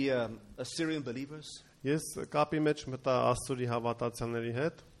one of the Assyrian believers Ես կապի մեջ մտա Ասուրի հավատացյալների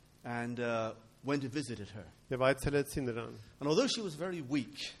հետ and went and visited her. եւ այցելեցի նրան։ And although she was very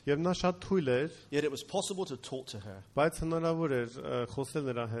weak, Եվ նա շատ թույլ էր, yet it was possible to talk to her. բայց հնարավոր էր խոսել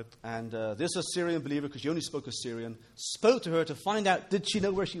նրա հետ։ And this Assyrian believer, because she only spoke Assyrian, spoke to her to find out, did she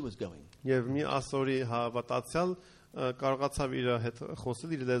know where she was going? Եվ մի Ասորի հավատացյալ կարողացավ իր հետ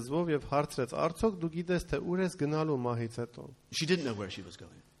խոսել իր լեզվով եւ հարցրեց. Արդյոք դու գիտես թե ուր ես գնալու մահից հետո։ She didn't know where she was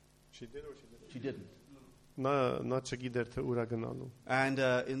going. She didn't. Նա չգիտեր թե ուր է գնալու։ And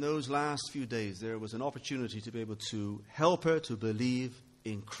in those last few days, there was an opportunity to be able to help her to believe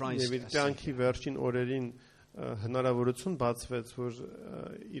in Christ. Եվ իր կյանքի վերջին օրերին հնարավորություն բացվեց, որ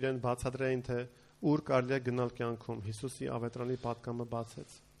իրեն բացատրեին թե ուր կարելի է գնալ կյանքում։ Հիսուսի ավետրանի պատգամը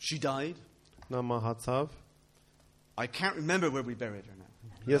բացեց։ She died. Նա մահացավ։ I can't remember where we buried her now.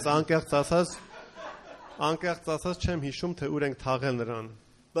 Ես անկեղծ ասած չեմ հիշում թե ուր ենք թաղել նրան։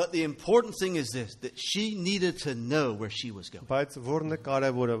 But the important thing is this, that she needed to know where she was going. Բայց որն է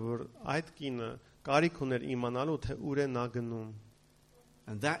կարևորը, որ այդ կինը կարիք ուներ իմանալու թե ուր է նա գնում։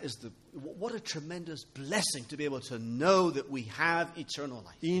 And that is what a tremendous blessing to be able to know that we have eternal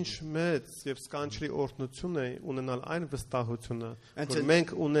life. Ինչ մեծ եւ սքանչելի օրհնություն է ունենալ այն վստահությունը, And որ to-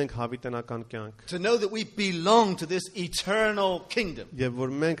 մենք ունենք հավիտենական կյանք, To know that we belong to this eternal kingdom. եւ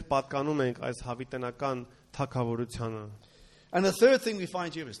որ մենք պատկանում ենք այս հավիտենական թագավորությանը։ And the third thing we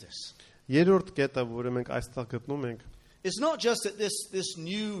find here is this. Երրորդ կետը, որը մենք այստեղ գտնում ենք, It's not just that this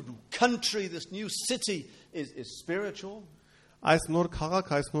new country, this new city is spiritual, այս նոր քաղաք,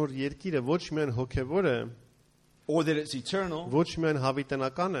 այս նոր երկիրը ոչ միայն հոգևոր է, or that it's eternal, ոչ միայն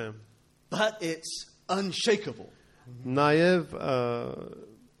հավիտենական է, but it's unshakable. նաև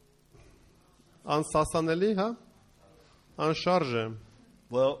անսասանելի, հա, անշարժ է։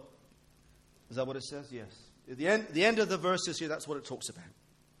 Well, is that what it says? Yes. At the end of the verses here, that's what it talks about.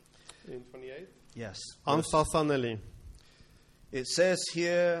 In 28 Yes. Անսասանելի։ It says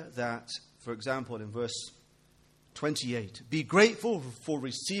here that, for example, in verse 28, be grateful for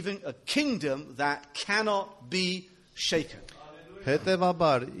receiving a kingdom that cannot be shaken.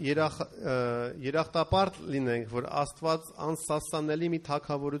 Հետևաբար երախտապարտ լինենք, որ Աստված անսասանելի մի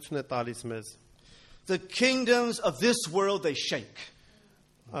թագավորություն է տալիս մեզ։ The kingdoms of this world, they shake.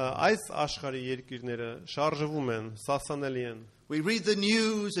 Այս աշխարհի երկիրները շարժվում են, սասանելի են։ We read the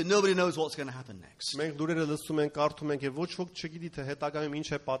news and nobody knows what's going to happen next. Մենք լուրերը լսում ենք, կարդում ենք եւ ոչ ոք չգիտի թե հետագայում ինչ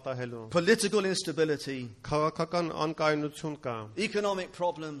է պատահելու։ Political instability, Քաղաքական անկայունություն կա, economic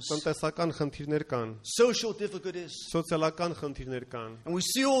problems, տնտեսական խնդիրներ կան, social difficulties, սոցիալական խնդիրներ կան։ and we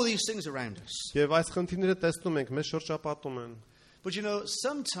see all these things around us. Եվ այս խնդիրները տեսնում ենք, մեզ շրջապատում են։ But you know,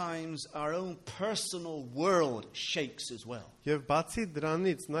 sometimes our own personal world shakes as well. Եվ բացի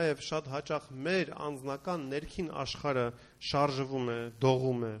դրանից նաև շատ հաճախ մեր անձնական ներքին աշխարհը շարժվում է,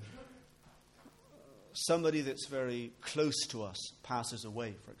 դողում է։ Somebody that's very close to us passes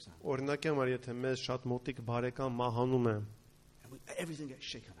away, for example. Օրինակ համար, եթե մեզ շատ մոտիկ բարեկամ մահանում է, And everything gets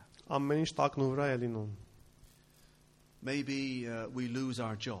shaken up. ամեն ինչ տակնու վրա է լինում։ Maybe we lose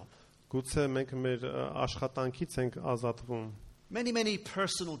our job. Գուցե մենք մեր աշխատանքից ենք ազատվում։ Many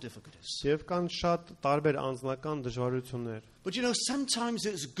personal difficulties. Եվ կան շատ տարբեր անձնական դժվարություններ։ But you know, sometimes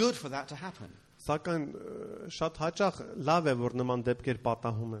it's good for that to happen. Սակայն շատ հաճախ լավ է, որ նման դեպքեր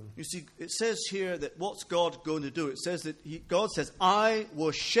պատահում են։ You see, it says here that what's God going to do? It says that God says, I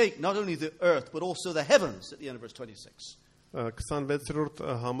will shake not only the earth, but also the heavens, at the end of verse 26. 26-րդ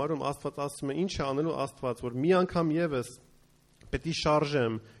համարում Աստված ասում է, ինչ է անելու Աստված, որ մի անգամ եւս պետք է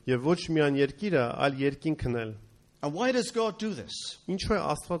շարժեմ եւ ոչ միայն երկիրը, այլ երկինքն էլ։ And why does God do this? Ինչու է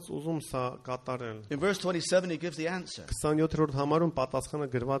Աստված ուզում սա կատարել։ In verse 27, he gives the answer. 27-րդ համարում պատասխանը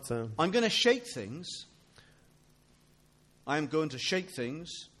գրված է. I'm going to shake things. I'm going to shake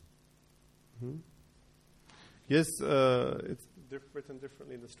things. Yes, it's written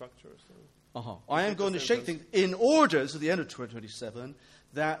differently in the structure. So. I am going to shake things in order, to the end of 27,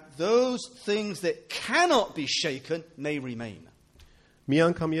 that those things that cannot be shaken may remain. Մի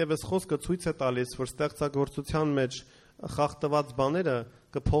անգամ եւս խոսքը ցույց է տալիս, որ ստեղծագործության մեջ խախտված բաները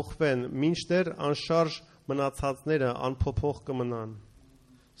կփոխվեն, մինչդեռ անշարժ մնացածները անփոփոխ կմնան։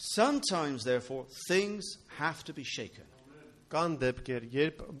 Sometimes, therefore, things have to be shaken. Կան դեպքեր,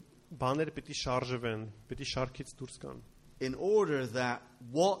 երբ բաներ պիտի շարժվեն, պիտի շարքից դուրս գան, In order that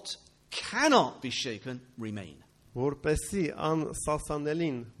what cannot be shaken remain. որպեսզի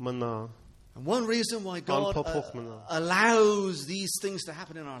անսասանելին մնա։ And one reason why God Անփոփոխ մնա։ allows these things to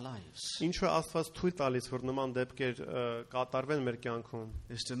happen in our lives Ինչու է Աստված թույլ տալիս, որ նման դեպքեր կատարվեն մեր կյանքում,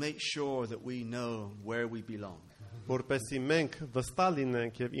 is to make sure that we know where we belong. որպեսզի մենք վստահ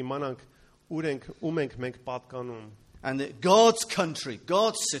լինենք եւ իմանանք ում ենք մենք պատկանում, And that God's country,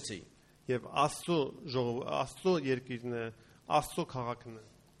 God's city, եւ Աստծո երկիրն է, Աստծո քաղաքն է։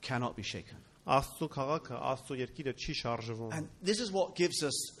 cannot be shaken. Աստծո քաղաքը, Աստծո երկիրը չի շարժվում։ And this is what gives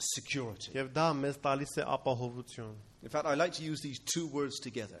us security. Եվ դա մեզ տալիս է ապահովություն։ In fact, I like to use these two words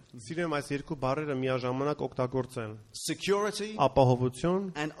together. Սիրում եմ այս երկու բառերը միաժամանակ օգտագործել։ Security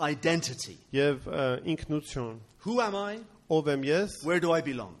Ապահովություն and identity. եւ ինքնություն։ Who am I? Ով եմ ես, Where do I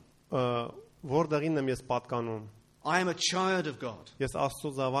belong? որտեղին եմ ես պատկանում։ I am a child of God. Ես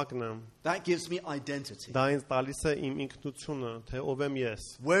Աստծո զավակն եմ։ That gives me identity. Դա ինձ տալիս է իմ ինքնությունը, թե ով եմ ես,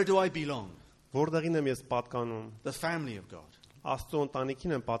 Where do I belong? որտեղին եմ ես պատկանում։ The family of God. Աստծո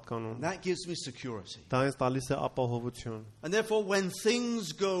ընտանիքին եմ պատկանում։ That gives me security. Դա ինձ տալիս է ապահովություն։ And therefore, when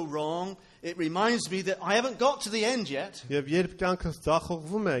things go wrong, it reminds me that I haven't got to the end yet. Եվ երբ կյանքս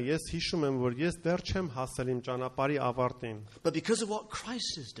ձախողվում է, ես հիշում եմ, որ ես դեռ չեմ հասել իմ ճանապարհի ավարտին, But because of what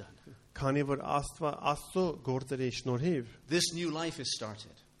Christ has done, քանի որ Աստծո գործերի շնորհիվ this new life is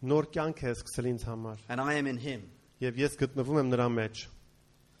started. նոր կյանք է սկսել ինձ համար, And I am in Him. եւ ես գտնվում եմ նրա մեջ։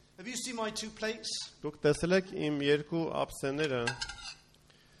 Have you seen my two plates? Դուք տեսել եք իմ երկու ափսեները։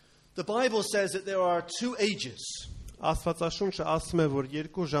 The Bible says that there are two ages. Աստվածաշունչը ասում է, որ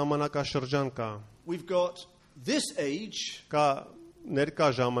երկու ժամանակաշրջան կա։ We've got this age, Կա ներկա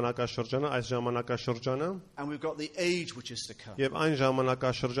ժամանակաշրջանը, այս ժամանակաշրջանը, and we've got the age which is to come. եւ այն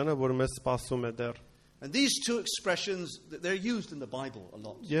ժամանակաշրջանը, որ մեզ սպասում է դեռ։ And these two expressions, they're used in the Bible a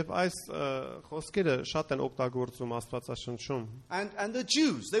lot. Եվ այս խոսքերը շատ են օգտագործում Աստվածաշնչում։ And the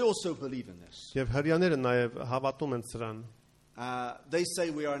Jews, they also believe in this. Եվ հрьяաները նաև հավատում են սրան։ They say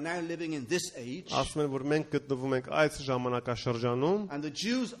we are now living in this age, Ասում են, որ մենք գտնվում ենք այս ժամանակաշրջանում, and the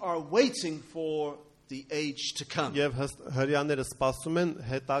Jews are waiting for the age to come. եւ հрьяաները սպասում են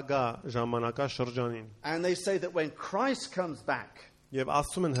հետագա ժամանակաշրջանին։ And they say that when Christ comes back, Եվ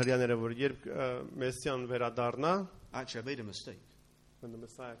ասում են հрьяաները, որ երբ Մեսիան վերադառնա, actually I made a mistake. when the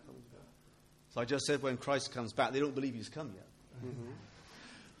Messiah comes back. So I just said when Christ comes back. They don't believe He's come yet.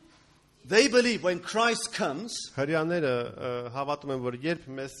 They believe when Christ comes, Հрьяաները հավատում են, որ երբ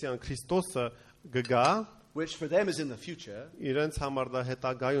Մեսիան Քրիստոսը կգա, which for them is in the future, իրենց համար դա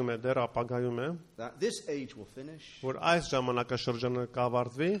հետագայում է, դեռ ապագայում է, that this age will finish որ այս ժամանակաշրջանը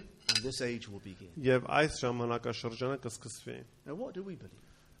կավարտվի and this age will begin. եւ այս ժամանակաշրջանը կսկսվի։ Now what do we believe?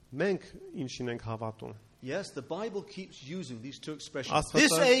 Մենք ինչին ենք հավատում։ Yes, the Bible keeps using these two expressions. Աստվածա-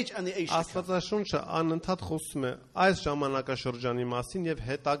 This age and the age to come. Աստվածաշունչը անընդհատ խոսում է այս ժամանակաշրջանի մասին եւ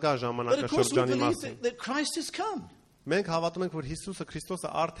հետագա But of course we ժամանակաշրջանի believe մասին։ that Christ has come. Մենք հավատում ենք, որ Հիսուսը Քրիստոսը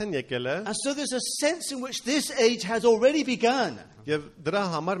արդեն եկել է And so there's a sense in which this age has already begun. եւ դրա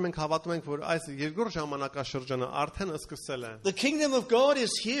համար մենք հավատում ենք, որ այս երկրորդ ժամանակաշրջանը արդեն սկսել է։ The kingdom of God is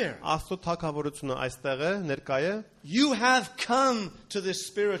here. Աստծո թագավորությունը այստեղ է, ներկա է You have come to this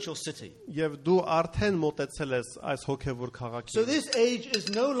spiritual city. եւ դու արդեն մոտեցել ես այս հոգեվոր So քաղաքին։ this age is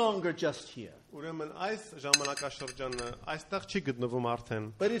no longer just here, Ուրեմն այս ժամանակաշրջանը այստեղ չի գտնվում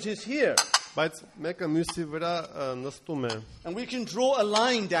արդեն, but it is here. բայց մեկը մյուսի վրա նստում է And we can draw a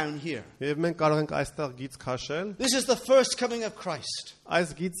line down here. եւ մենք կարող ենք այստեղ գիծ քաշել։ This is the first coming of Christ.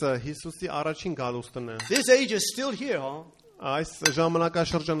 Այս գիծը Հիսուսի առաջին գալուստն է։ This age is still here, huh? Այս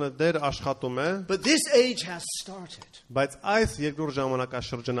ժամանակաշրջանը դեռ աշխատում է, But this age has started. բայց այս երկրորդ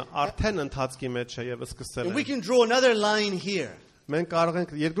ժամանակաշրջանը արդեն ընթացքի մեջ է եւ սկսել And we է։ can draw another line here. Մենք կարող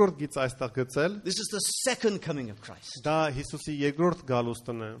ենք երկրորդ գիծ այստեղ գծել։ This is the second coming of Christ. Դա Հիսուսի երկրորդ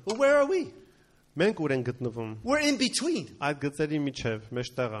գալուստն է։ But where are we? Մենք ուր ենք գտնվում։ We're in between Այդ գծերի միջև,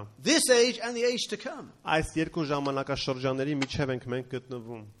 մեջտեղը։ this age and the age to come. Այս երկու ժամանակաշրջանների միջև ենք մենք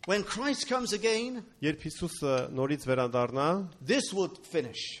գտնվում։ When Christ comes again, Երբ Հիսուսը նորից վերադառնա, this will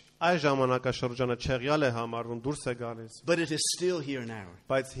finish. այս ժամանակաշրջանը չեղյալ է համարվում, դուրս է գալիս, But it is still here now.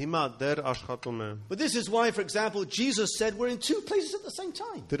 բայց հիմա դեռ աշխատում է։ But this is why, for example, Jesus said we're in two places at the same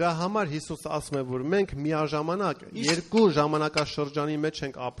time. Դրա համար Հիսուսը ասում է, որ մենք միաժամանակ երկու ժամանակաշրջանի մեջ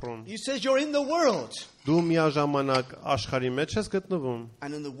ենք ապրում։ He says you're in the world, Դու միաժամանակ աշխարհի մեջ ես գտնվում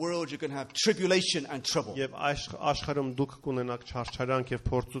and in the world you're going to have tribulation and trouble. եւ աշխարհում դուք կունենաք չարչարանք եւ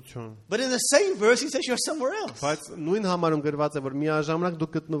փորձություն։ But in the same verse, he says you're somewhere else. Բայց նույն համարում գրված է որ միաժամանակ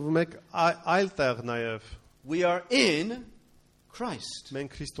դուք գտնվում եք այլ տեղ նաեւ։ We are in Christ,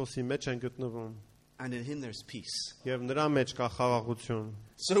 Մենք Քրիստոսի մեջ ենք գտնվում and in him there's peace. եւ նրա մեջ կա խաղաղություն։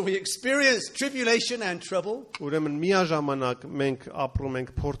 So we experience tribulation and trouble, Ուրեմն միաժամանակ մենք ապրում ենք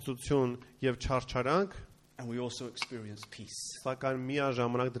փորձություն եւ չարչարանք, and we also experience peace. սակայն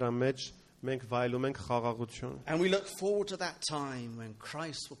միաժամանակ դրա մեջ մենք վայելում ենք խաղաղություն։ And we look forward to that time when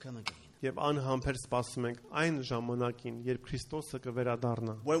Christ will come again, Եվ անհամբեր սպասում ենք այն ժամանակին, երբ Քրիստոսը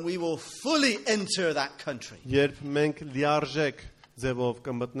կվերադառնա, when we will fully enter that country, երբ մենք լիարժեք ձևով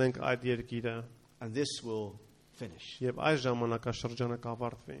կմտնենք այդ երկիրը, and this will finish. եւ այս ժամանակաշրջանը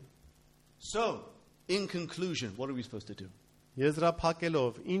կավարտվի։ So, in conclusion, what are we supposed to do?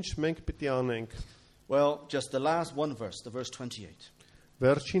 Եզրափակելով, ինչ մենք պիտի անենք։ Well, just the last one verse, the verse 28.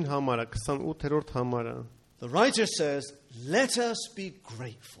 Վերջին համարը 28-րդ համարը The writer says, let us be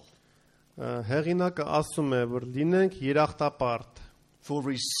grateful հեղինակը ասում է, որ լինենք երախտապարտ, for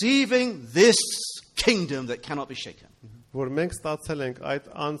receiving this kingdom that cannot be shaken. որ մենք ստացել ենք այդ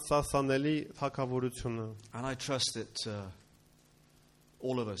անսասանելի թակավորությունը։ And I trust that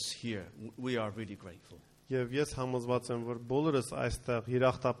all of us here, we are really grateful. Եվ ես համոզված եմ, որ բոլորս այստեղ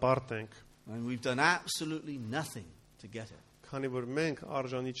երախտապարտ ենք, And we've done absolutely nothing to get it. քանի որ մենք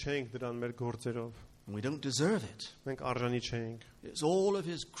արժանի չենք դրան մեր գործերով։ And we don't deserve it. Մենք արժանի չենք։ It's all of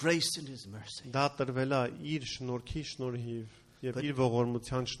his grace and his mercy. Դա տրվել է իր շնորհքի շնորհիվ եւ իր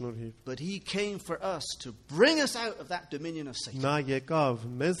ողորմության շնորհիվ։ But he came for us to bring us out of that dominion of Satan Նա եկավ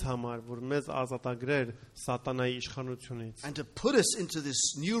մեզ համար, որ մեզ ազատագրեր սատանայի իշխանությունից։ and to put us into this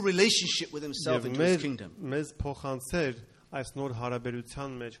new relationship with himself, Եվ into his kingdom. մեզ փոխանցեր այս նոր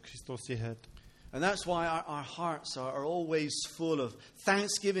հարաբերության մեջ Քրիստոսի հետ։ And that's why our hearts are always full of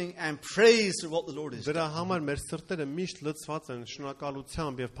thanksgiving and praise for what the Lord is doing. Դրա համար մեր սրտերը միշտ լցված են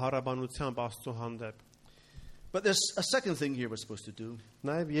շնորհակալությամբ եւ փառաբանությամբ Աստծո հանդեպ։ But there's a second thing here we're supposed to do.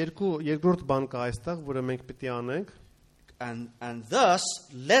 Նաեւ երկրորդ բան կա այստեղ, որը մենք պիտի անենք, And thus,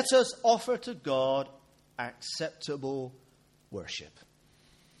 let us offer to God acceptable worship.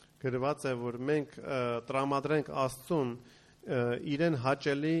 գրված է, որ մենք տրամադրենք Աստծուն իրեն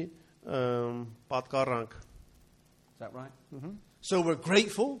հաճելի պատկառանք։ Is that right? So we're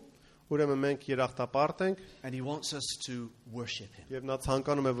grateful, Ուրեմն մենք երախտապարտ ենք and he wants us to worship him. եւ նա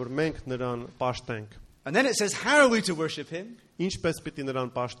ցանկանում է, որ մենք նրան պաշտենք։ And then it says, how are we to worship him? Ինչպես պիտի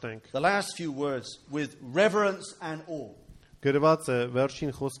նրան պաշտենք։ The last few words, with reverence and awe. Գրված է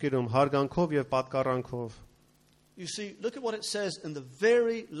վերջին խոսքերում հարգանքով եւ պատկառանքով։ You see, look at what it says in the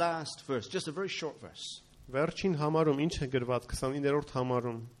very last verse, just a very short verse. Վերջին համարում ինչ է գրված 29-րդ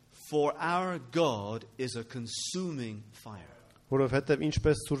համարում, For our God is a consuming fire. որովհետեւ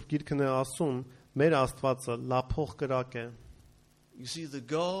ինչպես Սուրբ Գիրքն է ասում, մեր Աստվածը լափող կրակ է։ You see, the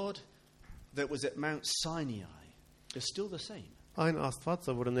God that was at Mount Sinai is still the same. Այն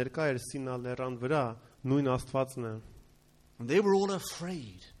Աստվածը, որը ներկա էր Սինա լեռան վրա, նույն Աստվածն է։ And they were all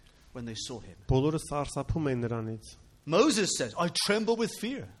afraid when they saw him. Բոլորը սարսափում էին նրանից։ Moses says, I tremble with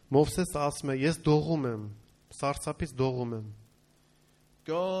fear. Մովսեսը ասում է, ես դողում եմ, սարսափից դողում եմ։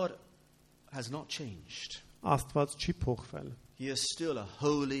 God has not changed. Աստված չի փոխվել։ He is still a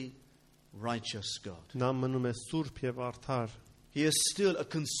holy, righteous God. Նա մնում է սուրբ եւ արդար։ He is still a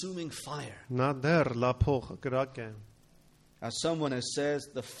consuming fire. Նա դեռ լափող կրակ է։ As someone has says,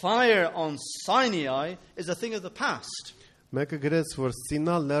 the fire on Sinai is a thing of the past. Մեկը գրեց, որ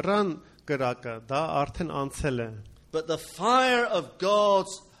Սինա լեռան կրակը դա արդեն անցել է, But the fire of God's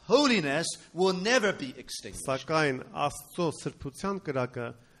holiness will never be extinguished. սակայն Աստծո սրբության կրակը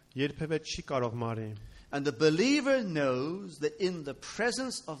երբևէ չի կարող մարի։ And the believer knows that in the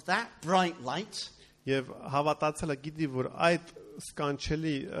presence of that bright light, Եվ հավատացյալը գիտի, որ այդ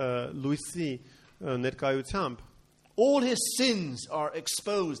սկանչելի լույսի ներկայությամբ all his sins are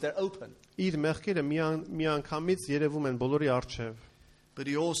exposed, they're open. իր մեղքերը միանգամից երևում են բոլորի առջև, But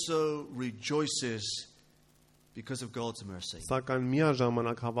he also rejoices because of God's mercy. սակայն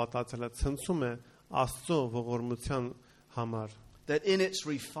միաժամանակ հավատացյալը ցնցում է Աստծո ողորմության համար, That in its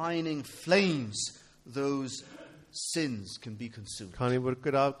refining flames, those sins can be consumed. քանի որ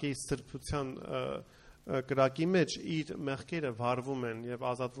կրակի սրբության կրակի մեջ իր մեղքերը վառվում են եւ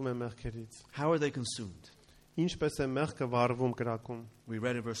ազատվում են մեղքերից։ How are they consumed? Ինչպես է մեղքը վառվում կրակում։ We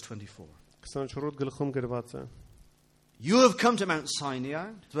read in verse 24. 24-րդ գլխում գրված է. You have come to Mount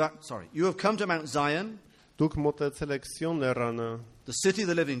Sinai. You have come to Mount Zion, Դուք մոտեցել եք Սիոն լեռանը, the city of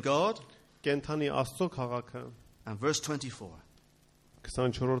the living God. կենթանի Աստծո քաղաքը, And verse 24.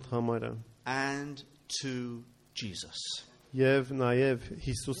 24-րդ համարը, And to Jesus, եւ նաեւ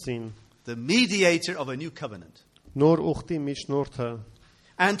Հիսուսին, the mediator of a new covenant, նոր ուխտի միջնորդը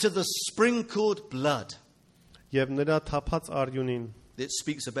and to the sprinkled blood եւ նրա թափած արյունին, that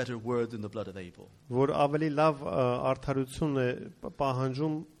speaks a better word than the blood of Abel. որ ավելի լավ արդարություն է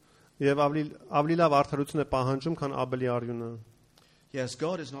պահանջում եւ ավելի լավ արդարություն է պահանջում, քան Աբելի արյունը։ Yes,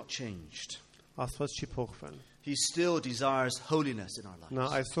 God is not changed. Աստված չի փոխվել։ He still desires holiness in our Նա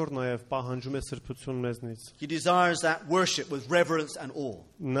lives. այսօր նաեւ պահանջում է սրբություն մեզնից։ He desires that worship with reverence and awe.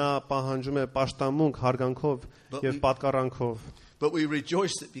 Նա պահանջում է պաշտամունք, հարգանքով But եւ we- պատկառանքով, But we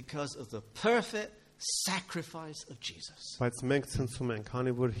rejoice that because of the perfect sacrifice of Jesus, բայց մենք ցնցում ենք,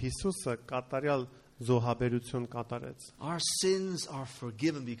 քանի որ Հիսուսը կատարյալ զոհաբերություն կատարեց։ our sins are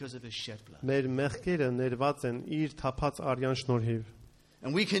forgiven because of his shed blood. Մեր մեղքերը ներված են իր թափած արյան շնորհիվ,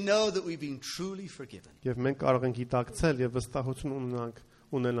 And we can know that we've been truly forgiven. եւ մենք կարող ենք գիտակցել եւ վստահություն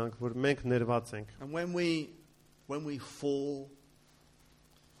ունենանք, որ մենք ներված ենք։ And when we fall,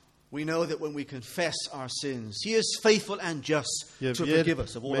 we know that when we confess our sins, he is faithful and just Եվ to երբ forgive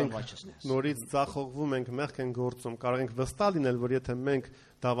us of all մենք unrighteousness. նորից ձախողվում ենք, մեղք ենք գործում, կարող ենք վստահ լինել, որ եթե մենք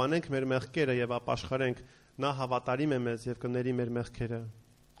դավանենք մեր մեղքերը եւ ապաշխարենք, նա հավատարիմ է մեզ եւ կների մեր մեղքերը։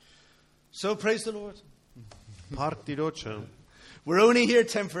 So praise the Lord. Փառք Տիրոջը։ We're only here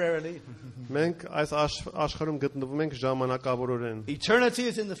temporarily. Մենք այս աշխարհում գտնվում ենք ժամանակավորորեն։ Eternity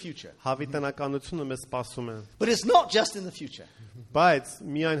is in the future. Հավիտենականությունը մեզ սպասում է։ But it's not just in the future. Բայց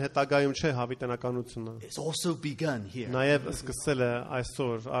միայն հետագայում չէ հավիտենականությունը։ It's also begun here. Նաև սկսել է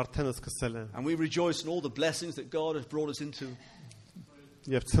այսօր, արդեն սկսել է։ And we rejoice in all the blessings that God has brought us into.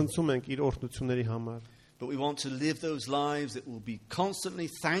 Եվ ցնցում ենք իր օրհնությունների համար։ But we want to live those lives that will be constantly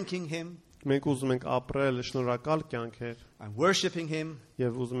thanking him Մենք ուզում ենք ապրել շնորհակալ կյանքեր and worshiping him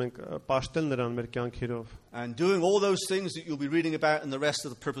եւ ուզում ենք պաշտել նրան մեր կյանքերով։ and doing all those things that you'll be reading about in the rest of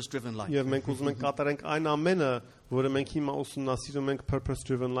the purpose-driven life. Եվ մենք ուզում ենք կատարենք այն ամենը, որը մենք հիմա ուսումնասիրում ենք Purpose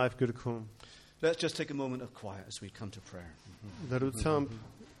Driven Life գրքում։ Let's just take a moment of quiet as we come to prayer. Դրությամբ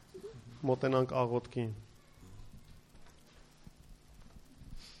մոտենանք աղոթքին։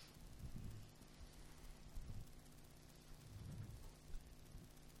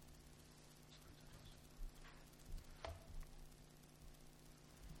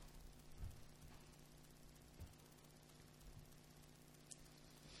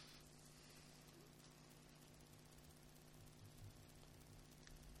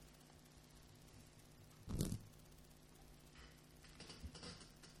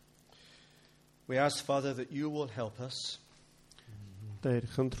 We ask, Father, that you will help us Տեր,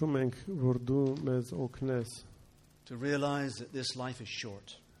 խնդրում ենք, որ դու մեզ օգնես, to realize that this life is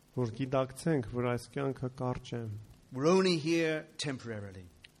short. որ գիտակցենք, որ այս կյանքը կարճ է։ We're only here temporarily,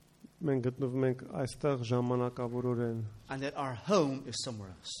 Մենք գտնվում ենք այստեղ ժամանակավորորեն, and that our home is somewhere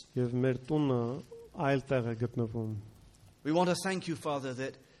else. եւ մեր տունը այլ տեղ է գտնվում։ We want to thank you, Father,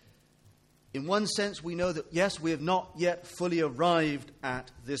 that in one sense we know that, yes, we have not yet fully arrived at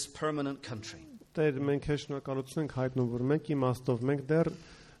this permanent country. Տեր, մենք քեզ շնորհակալություն ենք հայտնում, որ մենք իմաստով մենք դեռ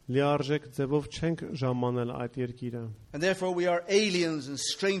լիարժեք ձևով չենք ժամանել այդ երկիրը։ And therefore we are aliens and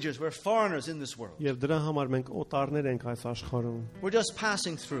strangers. We're foreigners in this world. Եվ դրա համար մենք օտարներ ենք այս աշխարհում։ We're just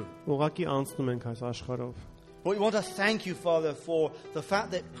passing through. Ուղղակի անցնում ենք այս աշխարհով։ But we want to thank you, Father, for the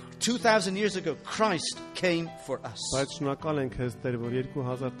fact that 2,000 years ago Christ came for us. Բայց շնորհակալ ենք քեզ, Տեր, որ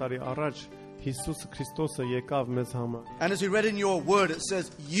 2000 տարի առաջ Հիսուս Քրիստոսը եկավ մեզ համար։ And as we read in your word, it says,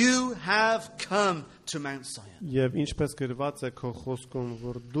 you have come to Mount Zion. Եվ ինչպես գրված է քո խոսքում,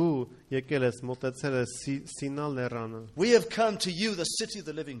 որ դու եկել ես, մոտեցել ես Սինա լեռանը։ We have come to you, the city of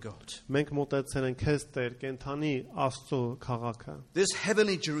the living God. Մենք մոտեցել ենք քեզ, Տեր, կենթանի Աստծո քաղաքը։ This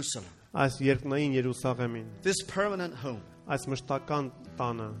heavenly Jerusalem. Այս երկնային Երուսաղեմին, This permanent home. այս մշտական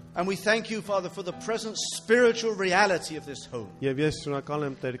տանը։ And we thank you, Father, for the present spiritual reality of this home. Եվ ես շնորհակալ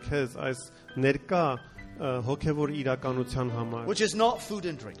եմ Տեր քեզ այս ներկա հոգևոր իրականության համար, Which is not food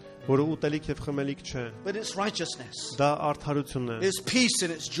and drink, որը ուտելիք եւ խմելիք չէ։ but it's righteousness. Դա արդարություն է, It's peace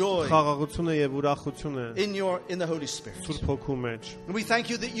and it's joy խաղաղություն է եւ ուրախություն է in the Holy Spirit. Սուրբ Հոգու մեջ։ And we thank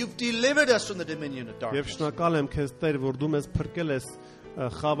you that you've delivered us from the dominion of Եվ darkness. շնորհակալ եմ քեզ Տեր, որ դու մեզ փրկել ես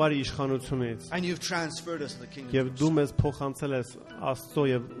խավարի իշխանությունից And you've transferred us to the kingdom. եւ of դու God. մեզ փոխանցել ես Աստծո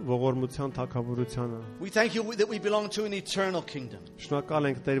եւ ողորմության թագավորությանը։ We thank you that we belong to an eternal kingdom. Շնորհակալ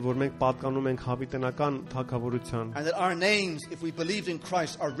ենք Տեր, որ մենք պատկանում ենք հավիտենական թագավորության։ And that our names, if we believed in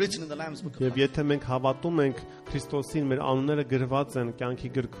Christ, are written in the Lamb's Book of Եվ Life. եթե մենք հավատում ենք Քրիստոսին, մեր անունները գրված են կյանքի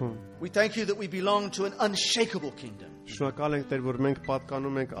գրքում։ We thank you that we belong to an unshakable kingdom. Շնորհակալ ենք Տեր, որ մենք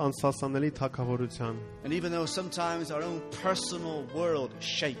պատկանում ենք անսասանելի թագավորության։ And even though sometimes our own personal world world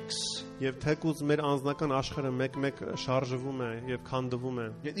shakes. Եվ թեկուզ մեր անձնական աշխարհը մեկ-մեկ շարժվում է եւ քանդվում է։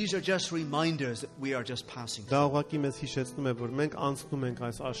 Yet these are just reminders that we are just passing Դա through. ուղղակի մեզ հիշեցնում է, որ մենք անցնում ենք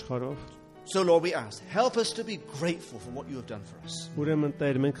այս աշխարհով։ So, Lord, we ask, help us to be grateful for what you have done for us. Ուրեմն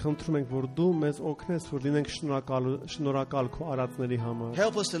Տեր, մենք խնդրում ենք, որ դու մեզ օգնես, որ լինենք շնորհակալ քո արածների համար։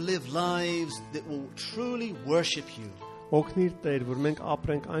 Help us to live lives that will truly worship you. Օգնիր Տեր, որ մենք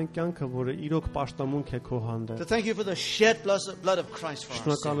ապրենք այն կյանքը, որը իրոք պաշտամունք է քո To հանդեպ։ thank you for the shed blood of Christ for our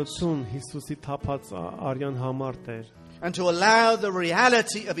sins. Շնորհակալություն Հիսուսի թափած արյան համար, Տեր։ And to allow the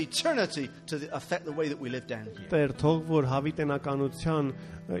reality of eternity to affect the way that we live down here. Տեր, թող որ հավիտենականության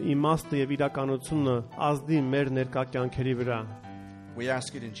իմաստը եւ իրականությունը ազդի մեր ներկա կյանքերի վրա։ We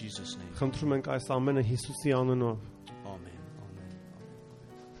ask it in Jesus' name. Խնդրում ենք այս ամենը Հիսուսի անունով։ Amen. Amen.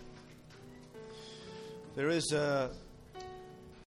 There is a